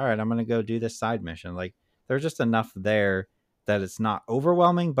gets old, all right, I'm gonna go do this side mission. Like there's just enough there that it's not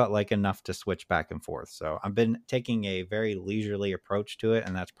overwhelming, but like enough to switch back and forth. So I've been taking a very leisurely approach to it,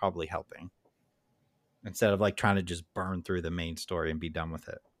 and that's probably helping. Instead of like trying to just burn through the main story and be done with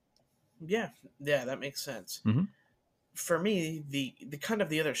it. yeah, yeah, that makes sense. Mm-hmm. For me, the kind of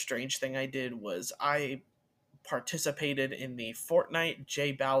the other strange thing I did was I participated in the Fortnite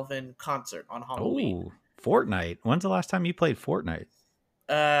J Balvin concert on Halloween. Oh, Fortnite. When's the last time you played Fortnite?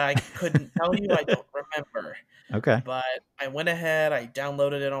 I couldn't tell you, I don't remember. Okay. But I went ahead, I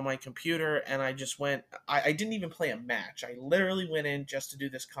downloaded it on my computer, and I just went. I didn't even play a match. I literally went in just to do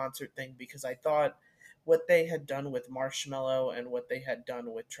this concert thing because I thought what they had done with Marshmello and what they had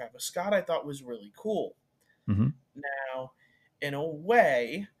done with Travis Scott, I thought was really cool. Mm-hmm. Now, in a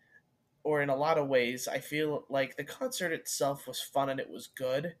way, or in a lot of ways, I feel like the concert itself was fun and it was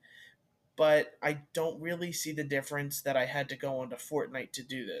good, but I don't really see the difference that I had to go onto Fortnite to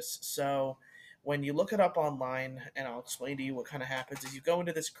do this. So when you look it up online, and I'll explain to you what kind of happens, is you go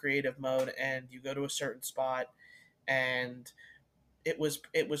into this creative mode and you go to a certain spot, and it was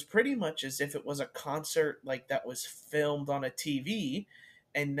pretty much as if it was a concert like that was filmed on a TV,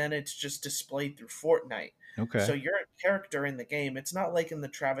 and then it's just displayed through Fortnite. So Okay. you're a character in the game. It's not like in the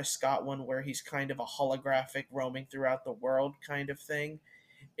Travis Scott one where he's kind of a holographic roaming throughout the world kind of thing.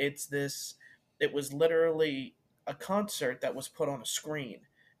 It's this it was literally a concert that was put on a screen,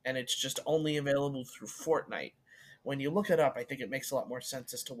 and it's just only available through Fortnite. When you look it up, I think it makes a lot more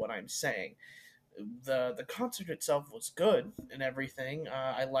sense as to what I'm saying. The concert itself was good and everything.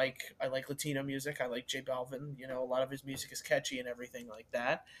 I like Latino music. I like J Balvin. You know, a lot of his music is catchy and everything like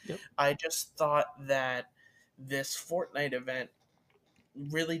that. Yep. I just thought that this Fortnite event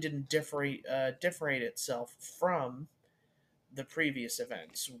really didn't differentiate itself from the previous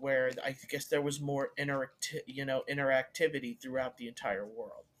events, where I guess there was more interactivity throughout the entire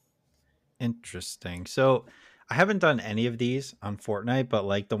world. Interesting. So I haven't done any of these on Fortnite, but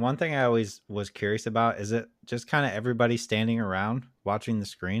like the one thing I always was curious about is it just kind of everybody standing around watching the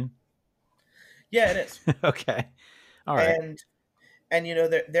screen? Yeah, it is. Okay. All right. and you know,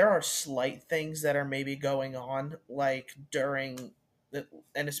 there are slight things that are maybe going on, like during the,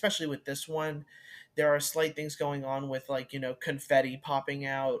 and especially with this one, there are slight things going on with, like, you know, confetti popping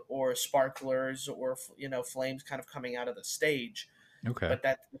out or sparklers or, you know, flames kind of coming out of the stage, Okay. but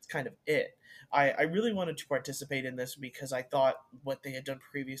that's kind of it. I really wanted to participate in this because I thought what they had done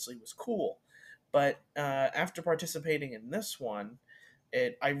previously was cool, but after participating in this one,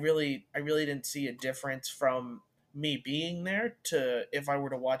 I really didn't see a difference from me being there to if I were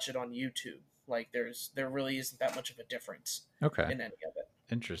to watch it on YouTube. Like there really isn't that much of a difference Okay. in any of it.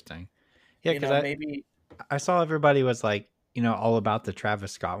 Interesting. Yeah, You because know, I maybe I saw everybody was like, all about the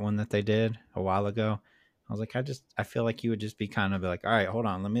Travis Scott one that they did a while ago. I was like, I feel like you would just be kind of like, all right, hold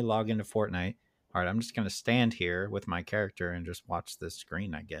on, let me log into Fortnite. All right, I'm just gonna stand here with my character and just watch this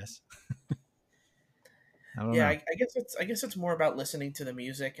screen, I guess. I don't yeah, know. I guess it's more about listening to the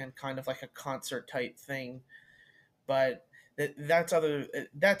music and kind of like a concert type thing. But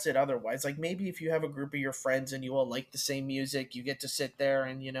that's it. Otherwise, like maybe if you have a group of your friends and you all like the same music, you get to sit there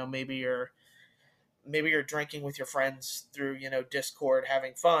and, you know, maybe you're drinking with your friends through, you know, Discord,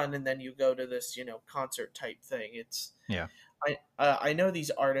 having fun, and then you go to this, you know, concert type thing. It's Yeah. I know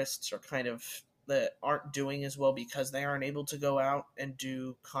these artists are kind of that aren't doing as well because they aren't able to go out and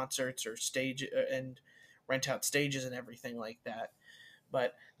do concerts or stage and rent out stages and everything like that.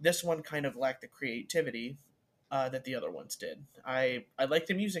 But this one kind of lacked the creativity that the other ones did. I liked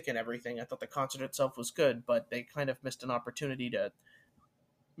the music and everything. I thought the concert itself was good, but they kind of missed an opportunity to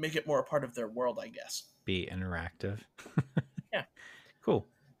make it more a part of their world, I guess. Be interactive. Yeah. Cool.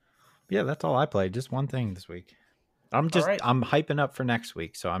 Yeah, that's all I played. Just one thing this week. All right. I'm hyping up for next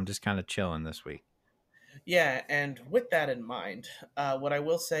week, so I'm just kind of chilling this week. Yeah, and with that in mind, what I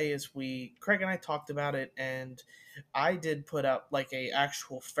will say is Craig and I talked about it, and I did put up like a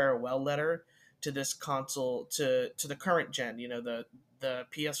actual farewell letter to this console, to the current gen, you know, the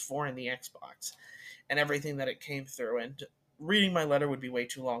PS4 and the Xbox, and everything that it came through. And reading my letter would be way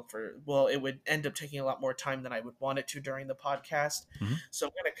too long well, it would end up taking a lot more time than I would want it to during the podcast. Hmm. So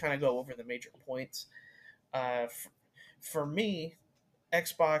I'm going to kind of go over the major points. For me,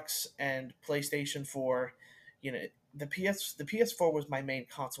 Xbox and PlayStation 4, you know, the PS4 was my main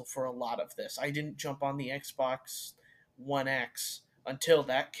console for a lot of this. I didn't jump on the Xbox One X until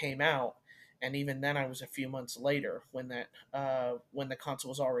that came out, and even then I was a few months later when the console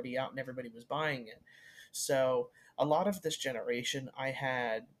was already out and everybody was buying it. So a lot of this generation, I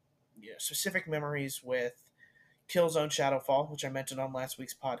had specific memories with Killzone Shadowfall, which I mentioned on last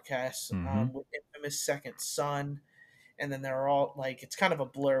week's podcast, Hmm. with Infamous Second Son, and then they're all like it's kind of a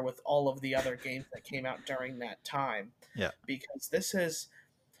blur with all of the other games that came out during that time, Yeah. because this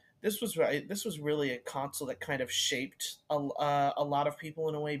was really a console that kind of shaped a lot of people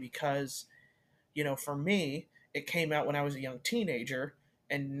in a way, because for me it came out when I was a young teenager,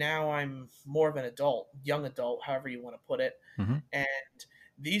 and now I'm more of an adult, young adult, however you want to put it, Hmm. and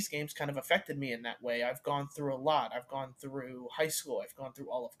these games kind of affected me in that way. I've gone through a lot. I've gone through high school. I've gone through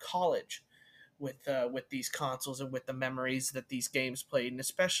all of college with these consoles and with the memories that these games played, and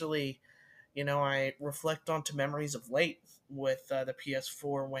especially, I reflect onto memories of late with the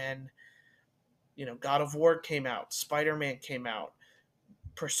PS4 when God of War came out, Spider Man came out,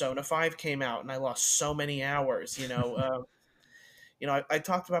 Persona 5 came out, and I lost so many hours. I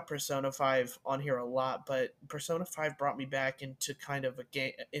talked about Persona 5 on here a lot, but Persona 5 brought me back into kind of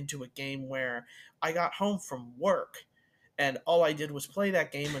a game where I got home from work and all I did was play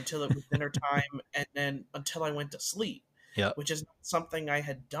that game until it was dinner time and then until I went to sleep, Yep. which is not something I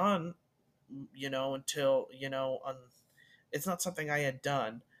had done, until, it's not something I had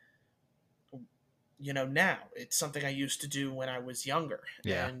done, now. It's something I used to do when I was younger.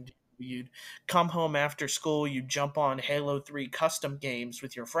 Yeah. And you'd come home after school, you'd jump on Halo 3 custom games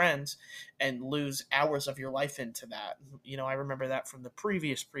with your friends and lose hours of your life into that. I remember that from the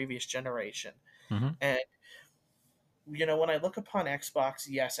previous generation. Hmm. And when I look upon Xbox,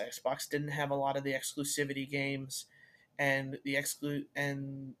 yes, Xbox didn't have a lot of the exclusivity games, and the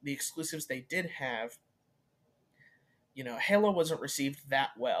exclusives they did have. Halo wasn't received that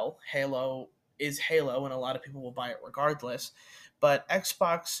well. Halo is Halo, and a lot of people will buy it regardless. But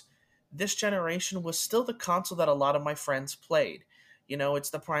Xbox, this generation, was still the console that a lot of my friends played. It's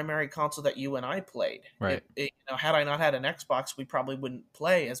the primary console that you and I played. Right. Had I not had an Xbox, we probably wouldn't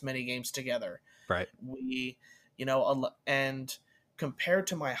play as many games together. Right. And compared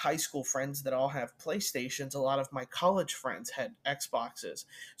to my high school friends that all have PlayStations, a lot of my college friends had Xboxes,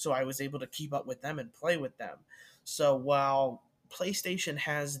 so I was able to keep up with them and play with them. So while PlayStation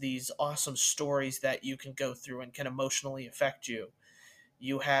has these awesome stories that you can go through and can emotionally affect you,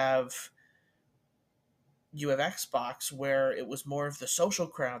 you have Xbox, where it was more of the social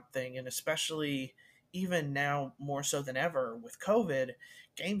crowd thing, and especially even now more so than ever with COVID,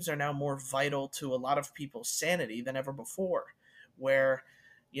 games are now more vital to a lot of people's sanity than ever before. Where,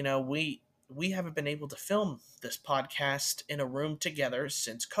 we haven't been able to film this podcast in a room together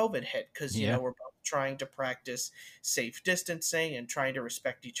since COVID hit, because Yeah. we're both trying to practice safe distancing and trying to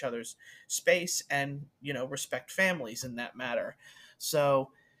respect each other's space and respect families in that matter.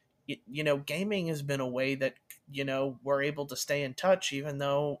 So gaming has been a way that we're able to stay in touch, even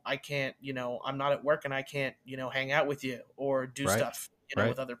though I can't, I'm not at work and I can't, hang out with you or do Right. stuff, Right.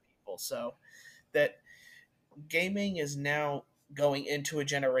 with other people. So that gaming is now going into a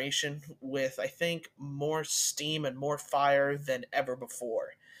generation with, I think, more steam and more fire than ever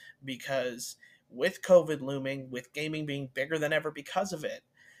before, because with COVID looming, with gaming being bigger than ever because of it,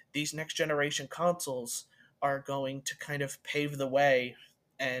 these next generation consoles are going to kind of pave the way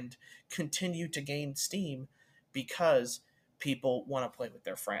and continue to gain steam, because people want to play with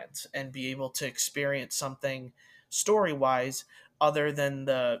their friends and be able to experience something story wise other than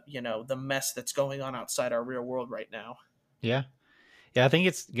the mess that's going on outside our real world right now. Yeah. Yeah. I think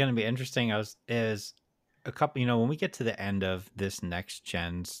it's going to be interesting as is a couple, when we get to the end of this next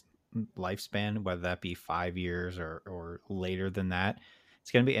gen's lifespan, whether that be 5 years or later than that,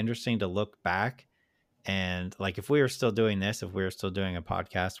 it's going to be interesting to look back. And like, if we were still doing this, if we were still doing a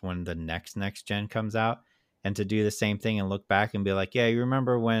podcast when the next gen comes out, and to do the same thing and look back and be like, yeah, you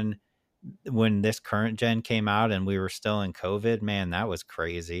remember when this current gen came out and we were still in COVID, man, that was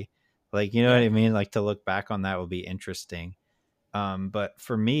crazy. Like, you know what Yeah, I mean? Like, to look back on that would be interesting. But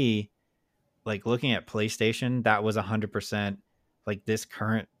for me, like looking at PlayStation, that was 100% like this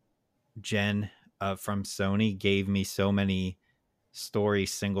current gen from Sony gave me so many story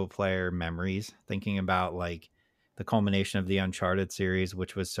single player memories, thinking about like the culmination of the Uncharted series,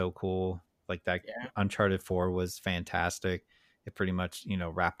 which was so cool. Like that yeah, Uncharted 4 was fantastic. It pretty much,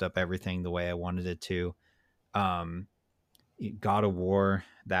 wrapped up everything the way I wanted it to. Um, God of War,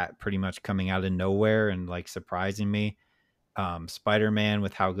 that pretty much coming out of nowhere and like surprising me. Spider-Man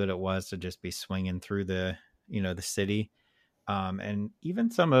with how good it was to just be swinging through the, the city. And even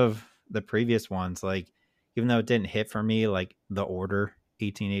some of the previous ones, like, even though it didn't hit for me, like The Order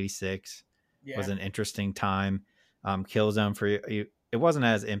 1886 was Yeah. an interesting time. Killzone for you, it wasn't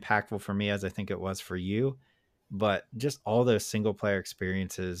as impactful for me as I think it was for you, but just all those single player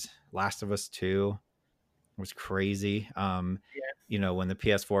experiences. Last of Us 2 was crazy. Yeah. When the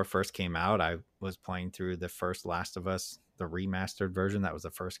PS4 first came out, I was playing through the first Last of Us, the remastered version. That was the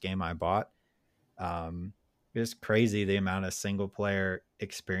first game I bought. um, it's crazy the amount of single player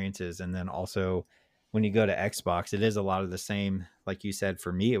experiences. And then also when you go to Xbox, it is a lot of the same. Like you said,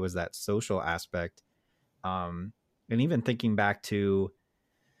 for me, it was that social aspect. And even thinking back to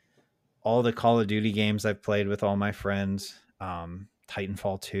all the Call of Duty games I've played with all my friends,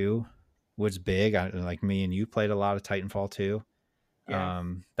 Titanfall 2 was big. Like me and you played a lot of Titanfall 2. Yeah.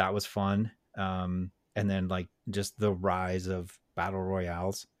 That was fun. And then like just the rise of battle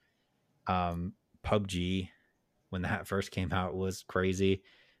royales. um, PUBG, when that first came out, was crazy.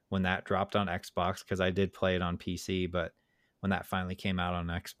 When that dropped on Xbox, because I did play it on PC, but when that finally came out on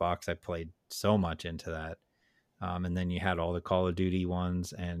Xbox, I played so much into that. And then you had all the Call of Duty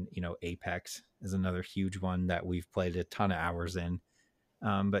ones, and Apex is another huge one that we've played a ton of hours in.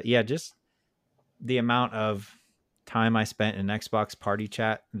 But yeah, just the amount of time I spent in Xbox party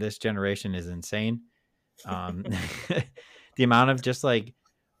chat this generation is insane. um, the amount of just like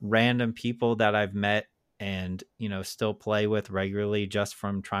random people that I've met and still play with regularly, just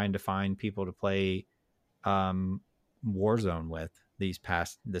from trying to find people to play um, Warzone with this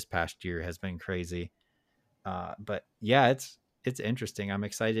past year, has been crazy. But yeah, it's interesting. I'm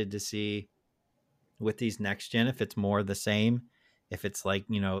excited to see with these next gen if it's more the same, if it's like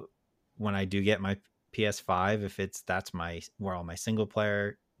when I do get my PS5, if it's that's my where all my single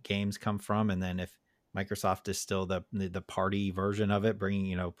player games come from, and then if Microsoft is still the party version of it,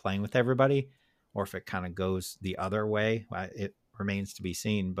 bringing playing with everybody, or if it kind of goes the other way. It remains to be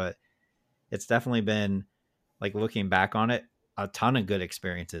seen, but it's definitely been, like, looking back on it, a ton of good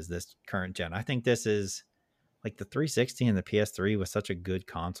experiences this current gen. I think this is like the 360 and the PS3 was such a good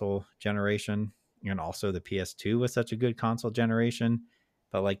console generation, and also the PS2 was such a good console generation.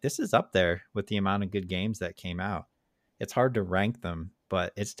 But like, this is up there with the amount of good games that came out. It's hard to rank them,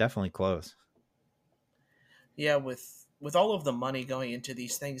 but it's definitely close. Yeah, with all of the money going into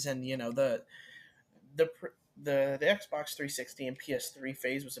these things, and the the Xbox 360 and PS3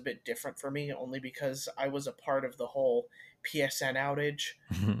 phase was a bit different for me, only because I was a part of the whole PSN outage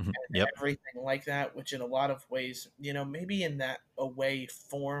and Yep. everything like that, which in a lot of ways, maybe in that a way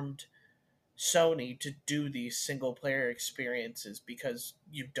formed Sony to do these single player experiences, because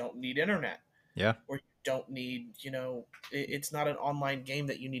you don't need internet, Yeah. or you don't need, it's not an online game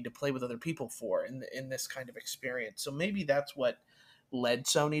that you need to play with other people for in this kind of experience. So maybe that's what led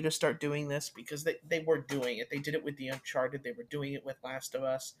Sony to start doing this, because they were doing it. They did it with the Uncharted, they were doing it with Last of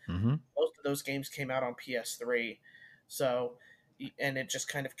Us. Mm-hmm. Most of those games came out on PS3. So, and it just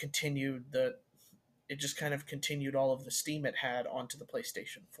kind of continued all of the steam it had onto the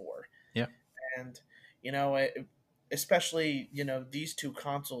PlayStation 4. Yeah. And especially these two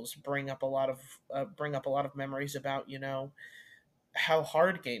consoles bring up a lot of memories about how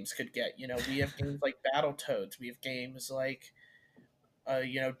hard games could get. We have games like Battletoads, we have games like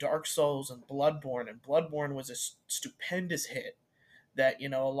Dark Souls and Bloodborne, and Bloodborne was a stupendous hit that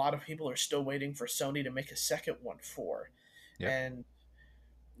a lot of people are still waiting for Sony to make a second one for. Yep. And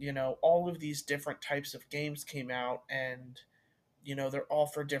all of these different types of games came out, and they're all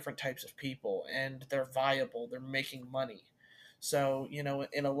for different types of people, and they're viable, they're making money. So in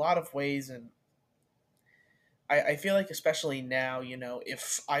a lot of ways, and I feel like especially now,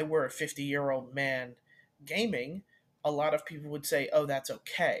 if I were a 50-year-old man gaming, a lot of people would say, oh, that's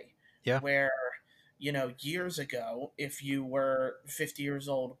okay. Yeah. Where years ago, if you were 50 years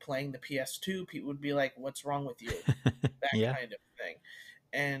old playing the PS2, people would be like, what's wrong with you, that Yeah. kind of thing.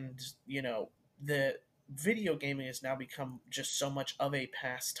 And the video gaming has now become just so much of a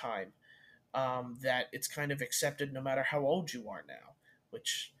pastime, that it's kind of accepted no matter how old you are now,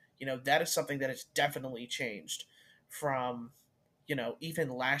 which that is something that has definitely changed from even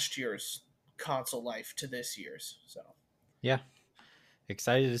last year's console life to this year's. So Yeah.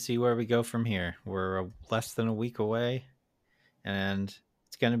 Excited to see where we go from here. We're less than a week away, and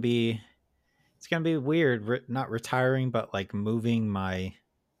it's gonna be weird, not retiring, but like moving my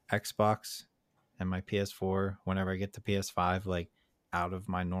Xbox and my PS4 whenever I get the PS5, like, out of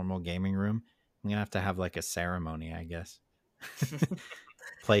my normal gaming room. I'm gonna have to have like a ceremony, I guess.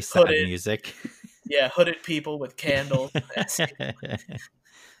 Play put sad it music. Yeah, hooded people with candles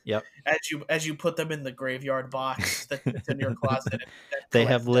Yep. as you put them in the graveyard box that sits in your closet and then They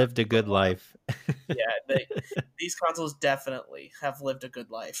have collect dust lived a for good a while. life. Yeah, these consoles definitely have lived a good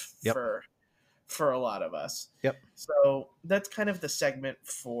life Yep. for a lot of us. Yep. So that's kind of the segment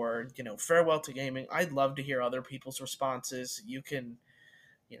for, farewell to gaming. I'd love to hear other people's responses. You can,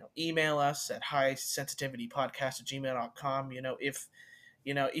 email us at highsensitivitypodcast@gmail.com. If,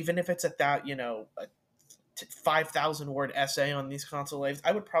 even if it's a 5,000 word essay on these console lives,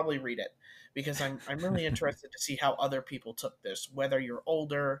 I would probably read it because I'm really interested to see how other people took this, whether you're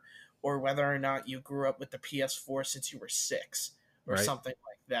older or whether or not you grew up with the PS4 since you were 6 or Right. something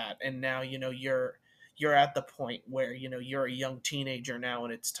like that, and now you're at the point where you're a young teenager now,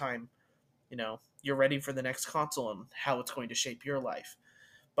 and it's time, you're ready for the next console and how it's going to shape your life.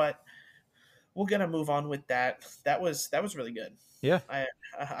 But we're gonna move on with that. That was really good. Yeah.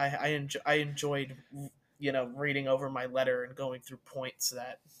 I enjoyed reading over my letter and going through points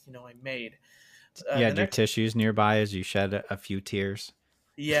that I made. You The had your next, tissues nearby as you shed a few tears.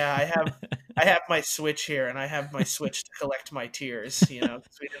 yeah, I have my Switch here, and I have my Switch to collect my tears. 'Cause we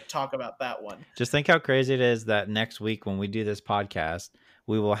didn't talk about that one. Just think how crazy it is that next week when we do this podcast,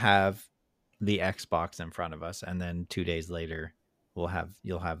 we will have the Xbox in front of us, and then 2 days later, you'll have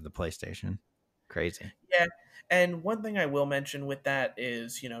the PlayStation. Crazy. Yeah, and one thing I will mention with that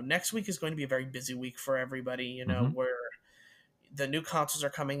is, next week is going to be a very busy week for everybody. Mm-hmm. Where the new consoles are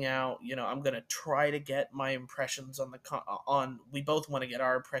coming out. I'm gonna try to get my impressions on on. We both want to get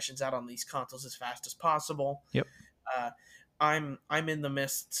our impressions out on these consoles as fast as possible. Yep. Uh, I'm in the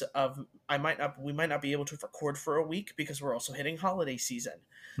midst of we might not be able to record for a week because we're also hitting holiday season.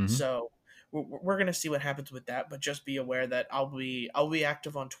 Mm-hmm. So we're gonna see what happens with that. But just be aware that I'll be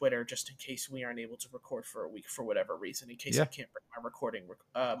active on Twitter just in case we aren't able to record for a week for whatever reason. In case I Yeah. can't bring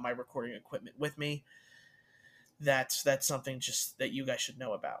my recording equipment with me, that's something just that you guys should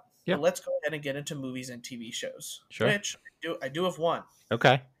know about. Yeah. But let's go ahead and get into movies and TV shows. Sure. Which I do have one.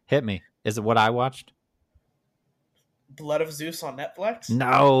 Okay. Hit me. Is it what I watched? Blood of Zeus on Netflix.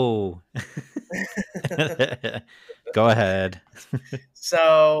 No. Go ahead.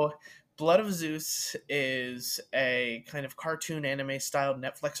 So, Blood of Zeus is a kind of cartoon anime styled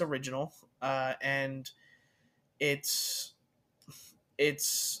Netflix original, and it's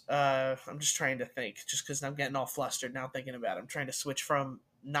I'm just trying to think, just because I'm getting all flustered now thinking about it. I'm trying to switch from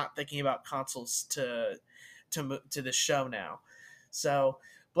not thinking about consoles to the show now. So,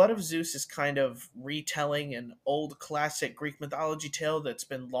 Blood of Zeus is kind of retelling an old classic Greek mythology tale that's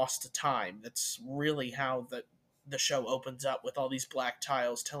been lost to time. That's really how the show opens up, with all these black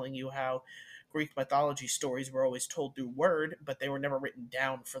tiles telling you how Greek mythology stories were always told through word, but they were never written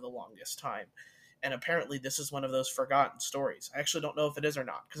down for the longest time. And apparently, this is one of those forgotten stories. I actually don't know if it is or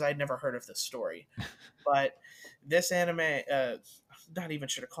not because I'd never heard of this story. But this anime, I'm not even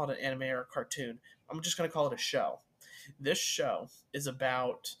sure to call it an anime or a cartoon. I'm just going to call it a show. This show is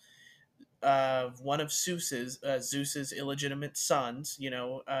about one of Zeus's illegitimate sons.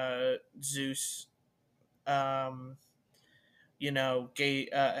 Zeus, um,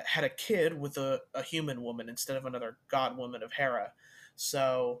 had a kid with a human woman instead of another god woman of Hera.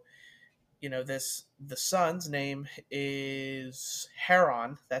 So the son's name is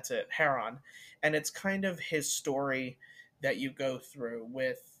Heron. That's it, Heron, and it's kind of his story that you go through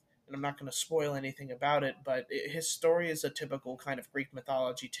with. And I'm not going to spoil anything about it, but his story is a typical kind of Greek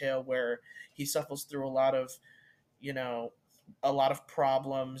mythology tale where he suffers through you know, a lot of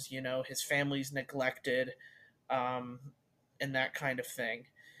problems. His family's neglected, um, and that kind of thing,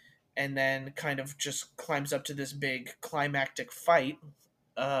 and then kind of just climbs up to this big climactic fight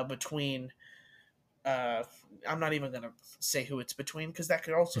between uh, I'm not even going to say who it's between because that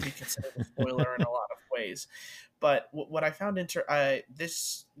could also be considered a spoiler in a lot of ways. But what I found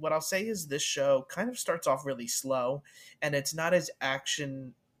what I'll say is this show kind of starts off really slow, and it's not as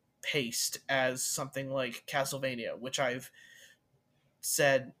action paced as something like Castlevania, which I've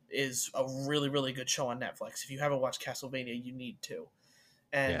said is a really really good show on Netflix. If you haven't watched Castlevania, you need to.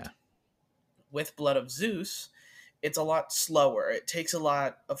 Yeah. And with Blood of Zeus, it's a lot slower. It takes a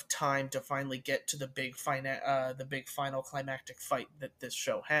lot of time to finally get to the big final climactic fight that this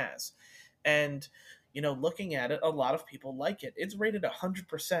show has. And looking at it, a lot of people like it. It's rated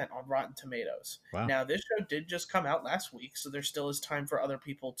 100% on Rotten Tomatoes. Wow. Now, this show did just come out last week, so there still is time for other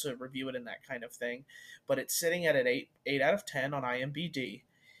people to review it and that kind of thing. But it's sitting at an 8 out of 10 on IMDb,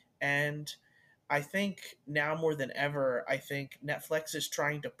 and I think now more than ever, I think Netflix is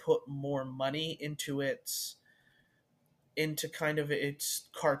trying to put more money into kind of its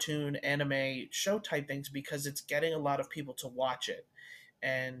cartoon anime show type things because it's getting a lot of people to watch it.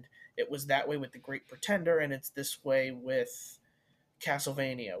 And it was that way with The Great Pretender, and it's this way with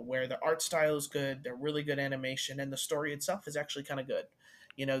Castlevania, where the art style is good, they're really good animation, and the story itself is actually kind of good.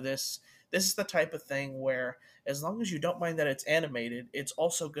 This is the type of thing where, as long as you don't mind that it's animated, it's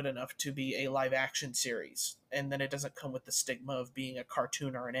also good enough to be a live action series, and then it doesn't come with the stigma of being a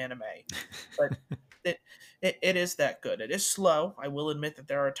cartoon or an anime. But it is that good. It is slow. I will admit that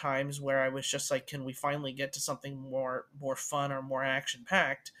there are times where I was just like, can we finally get to something more fun or more action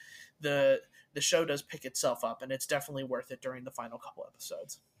packed? The show does pick itself up, and it's definitely worth it during the final couple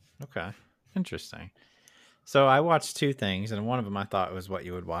episodes. Okay, interesting. So I watched two things, and one of them I thought was what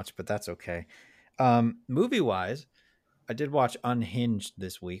you would watch, but that's okay. Movie wise, I did watch Unhinged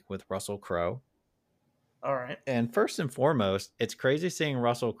this week with Russell Crowe. All right. And first and foremost, it's crazy seeing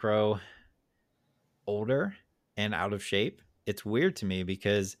Russell Crowe older and out of shape. It's weird to me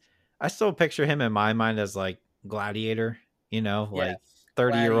because I still picture him in my mind as like Gladiator, like Yes.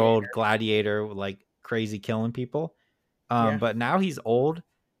 30-year-old Gladiator. gladiator, like crazy killing people. Yeah. But now he's old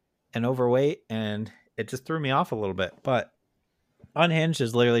and overweight, and it just threw me off a little bit. But Unhinged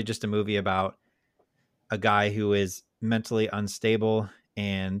is literally just a movie about a guy who is mentally unstable,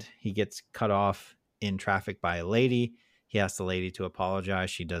 and he gets cut off in traffic by a lady. He asks the lady to apologize.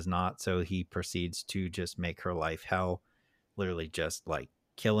 She does not. So he proceeds to just make her life hell, literally just like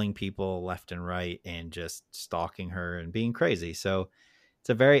killing people left and right and just stalking her and being crazy. So it's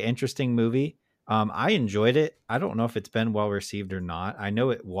a very interesting movie. I enjoyed it. I don't know if it's been well received or not. I know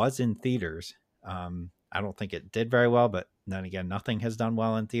it was in theaters. I don't think it did very well, but then again, nothing has done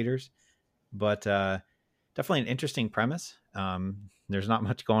well in theaters. But definitely an interesting premise. There's not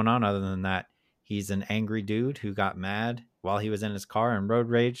much going on other than that he's an angry dude who got mad while he was in his car and road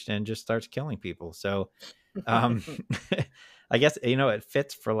raged and just starts killing people. So um, I guess, it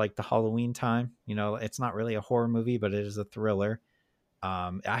fits for like the Halloween time. It's not really a horror movie, but it is a thriller.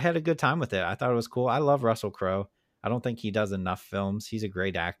 I had a good time with it. I thought it was cool. I love Russell Crowe. I don't think he does enough films. He's a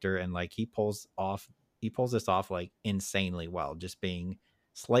great actor, and like he pulls this off like insanely well, just being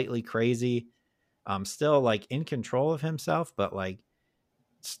slightly crazy, still like in control of himself, but like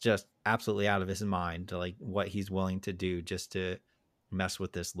it's just absolutely out of his mind to like what he's willing to do just to mess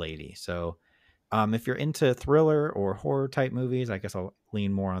with this lady. So if you're into thriller or horror type movies, I guess I'll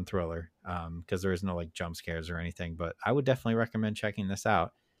lean more on thriller because there is no like jump scares or anything, but I would definitely recommend checking this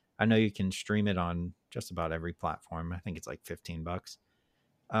out. I know you can stream it on just about every platform. I think it's like $15.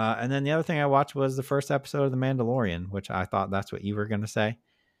 And then the other thing I watched was the first episode of The Mandalorian, which I thought that's what you were going to say,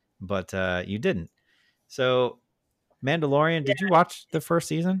 but you didn't. So Mandalorian, did you watch the first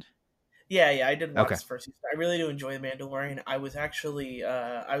season? Yeah, I did watch Okay. the first season. I really do enjoy The Mandalorian. I was actually,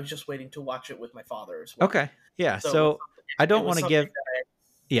 I was just waiting to watch it with my father as well. Okay. Yeah. So it was, So I it don't was want to something give, that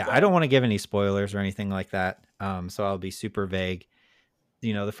yeah, go I ahead. don't want to give any spoilers or anything like that. So I'll be super vague.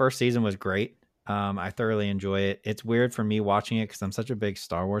 The first season was great. I thoroughly enjoy it. It's weird for me watching it because I'm such a big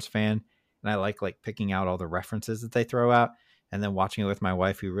Star Wars fan, and I like picking out all the references that they throw out, and then watching it with my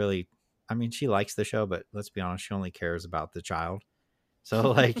wife, who really, I mean, she likes the show, but let's be honest, she only cares about the child.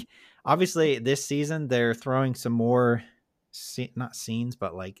 So like, obviously, this season they're throwing some more, not scenes,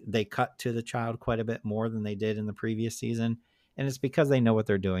 but like they cut to the child quite a bit more than they did in the previous season, and it's because they know what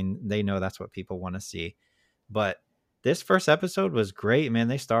they're doing. They know that's what people want to see. But this first episode was great, man.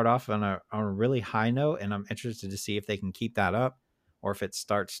 They start off on a really high note, and I'm interested to see if they can keep that up or if it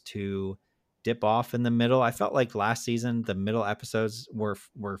starts to dip off in the middle. I felt like last season the middle episodes were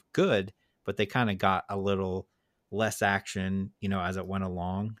good, but they kind of got a little less action, as it went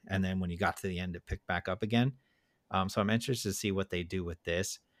along, and then when you got to the end, it picked back up again. So I'm interested to see what they do with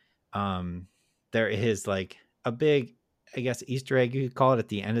this. There is like a big, I guess, Easter egg you could call it at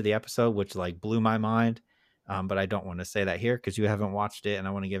the end of the episode, which like blew my mind. But I don't want to say that here because you haven't watched it, and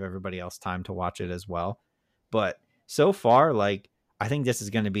I want to give everybody else time to watch it as well. But so far, like I think this is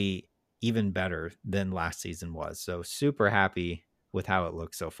going to be even better than last season was. So super happy with how it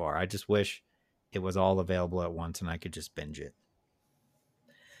looks so far. I just wish it was all available at once and I could just binge it.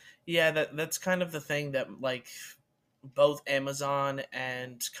 Yeah, that's kind of the thing that like both Amazon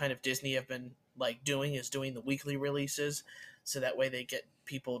and kind of Disney have been like doing is doing the weekly releases, so that way they get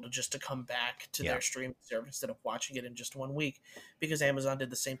people to come back to Yeah. their streaming service instead of watching it in just one week. Because Amazon did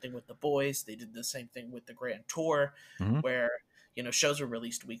the same thing with The Boys, they did the same thing with the Grand Tour, Mm-hmm. where shows were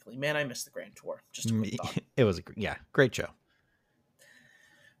released weekly. Man, I miss the Grand Tour. Just a quick thought. It was great show.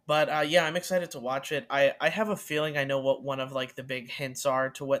 But yeah, I'm excited to watch it. I have a feeling I know what one of like the big hints are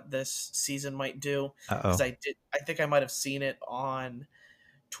to what this season might do, because Uh-oh. I think I might have seen it on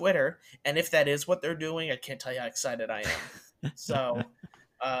Twitter, and if that is what they're doing, I can't tell you how excited I am. So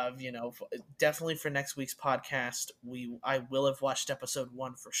Definitely for next week's podcast, I will have watched episode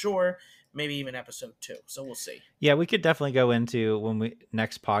 1 for sure, maybe even episode 2. So we'll see. Yeah, we could definitely go into when we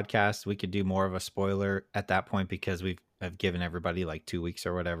next podcast. We could do more of a spoiler at that point because I've given everybody like 2 weeks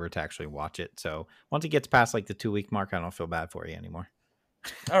or whatever to actually watch it. So once it gets past like the 2 week mark, I don't feel bad for you anymore.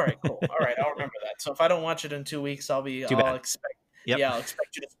 All right, cool. All right, I'll remember that. So if I don't watch it in 2 weeks, I'll expect. Yep. Yeah, I'll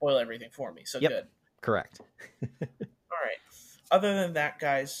expect you to spoil everything for me. So good. Correct. All right. Other than that,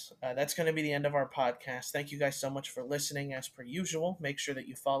 guys, that's going to be the end of our podcast. Thank you guys so much for listening. As per usual, make sure that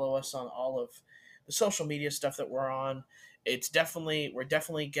you follow us on all of the social media stuff that we're on. We're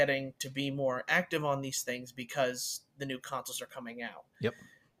definitely getting to be more active on these things because the new consoles are coming out. Yep.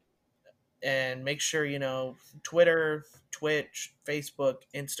 And make sure, Twitter, Twitch, Facebook,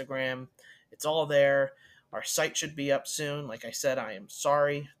 Instagram, it's all there. Our site should be up soon. Like I said, I am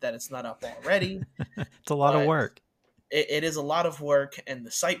sorry that it's not up already. It's a lot of work. It is a lot of work, and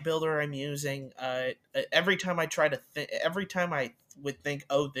the site builder I'm using, every time I would think,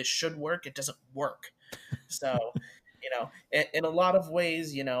 oh, this should work, it doesn't work. So, in a lot of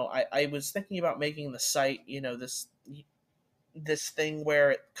ways, I was thinking about making the site, this thing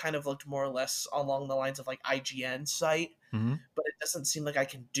where it kind of looked more or less along the lines of like IGN site, but it doesn't seem like I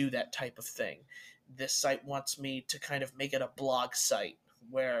can do that type of thing. This site wants me to kind of make it a blog site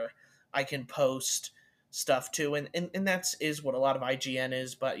where I can post stuff too, and that's is what a lot of IGN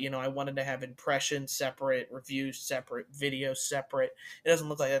is, but I wanted to have impressions separate, reviews separate, videos separate. It doesn't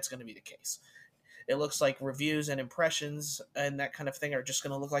look like that's going to be the case. It looks like reviews and impressions and that kind of thing are just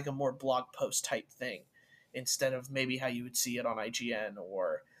going to look like a more blog post type thing instead of maybe how you would see it on IGN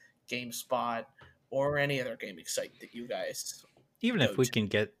or GameSpot or any other gaming site that you guys even if we can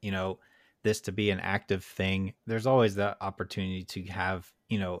get this to be an active thing, there's always the opportunity to have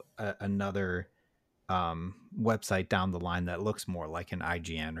another website down the line that looks more like an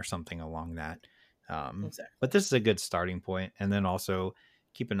IGN or something along that. Exactly. But this is a good starting point. And then also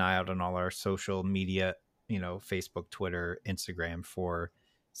keep an eye out on all our social media, Facebook, Twitter, Instagram for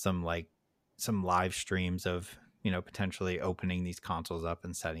some live streams of, potentially opening these consoles up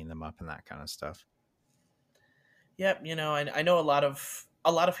and setting them up and that kind of stuff. Yep. I know a lot of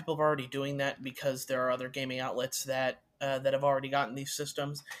people are already doing that because there are other gaming outlets that have already gotten these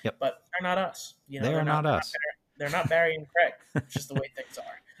systems. Yep. But they're not us. They're not us. They're not Barry and Craig. It's just the way things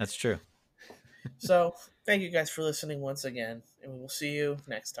are. That's true. So thank you guys for listening once again, and we will see you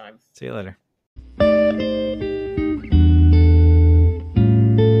next time. See you later.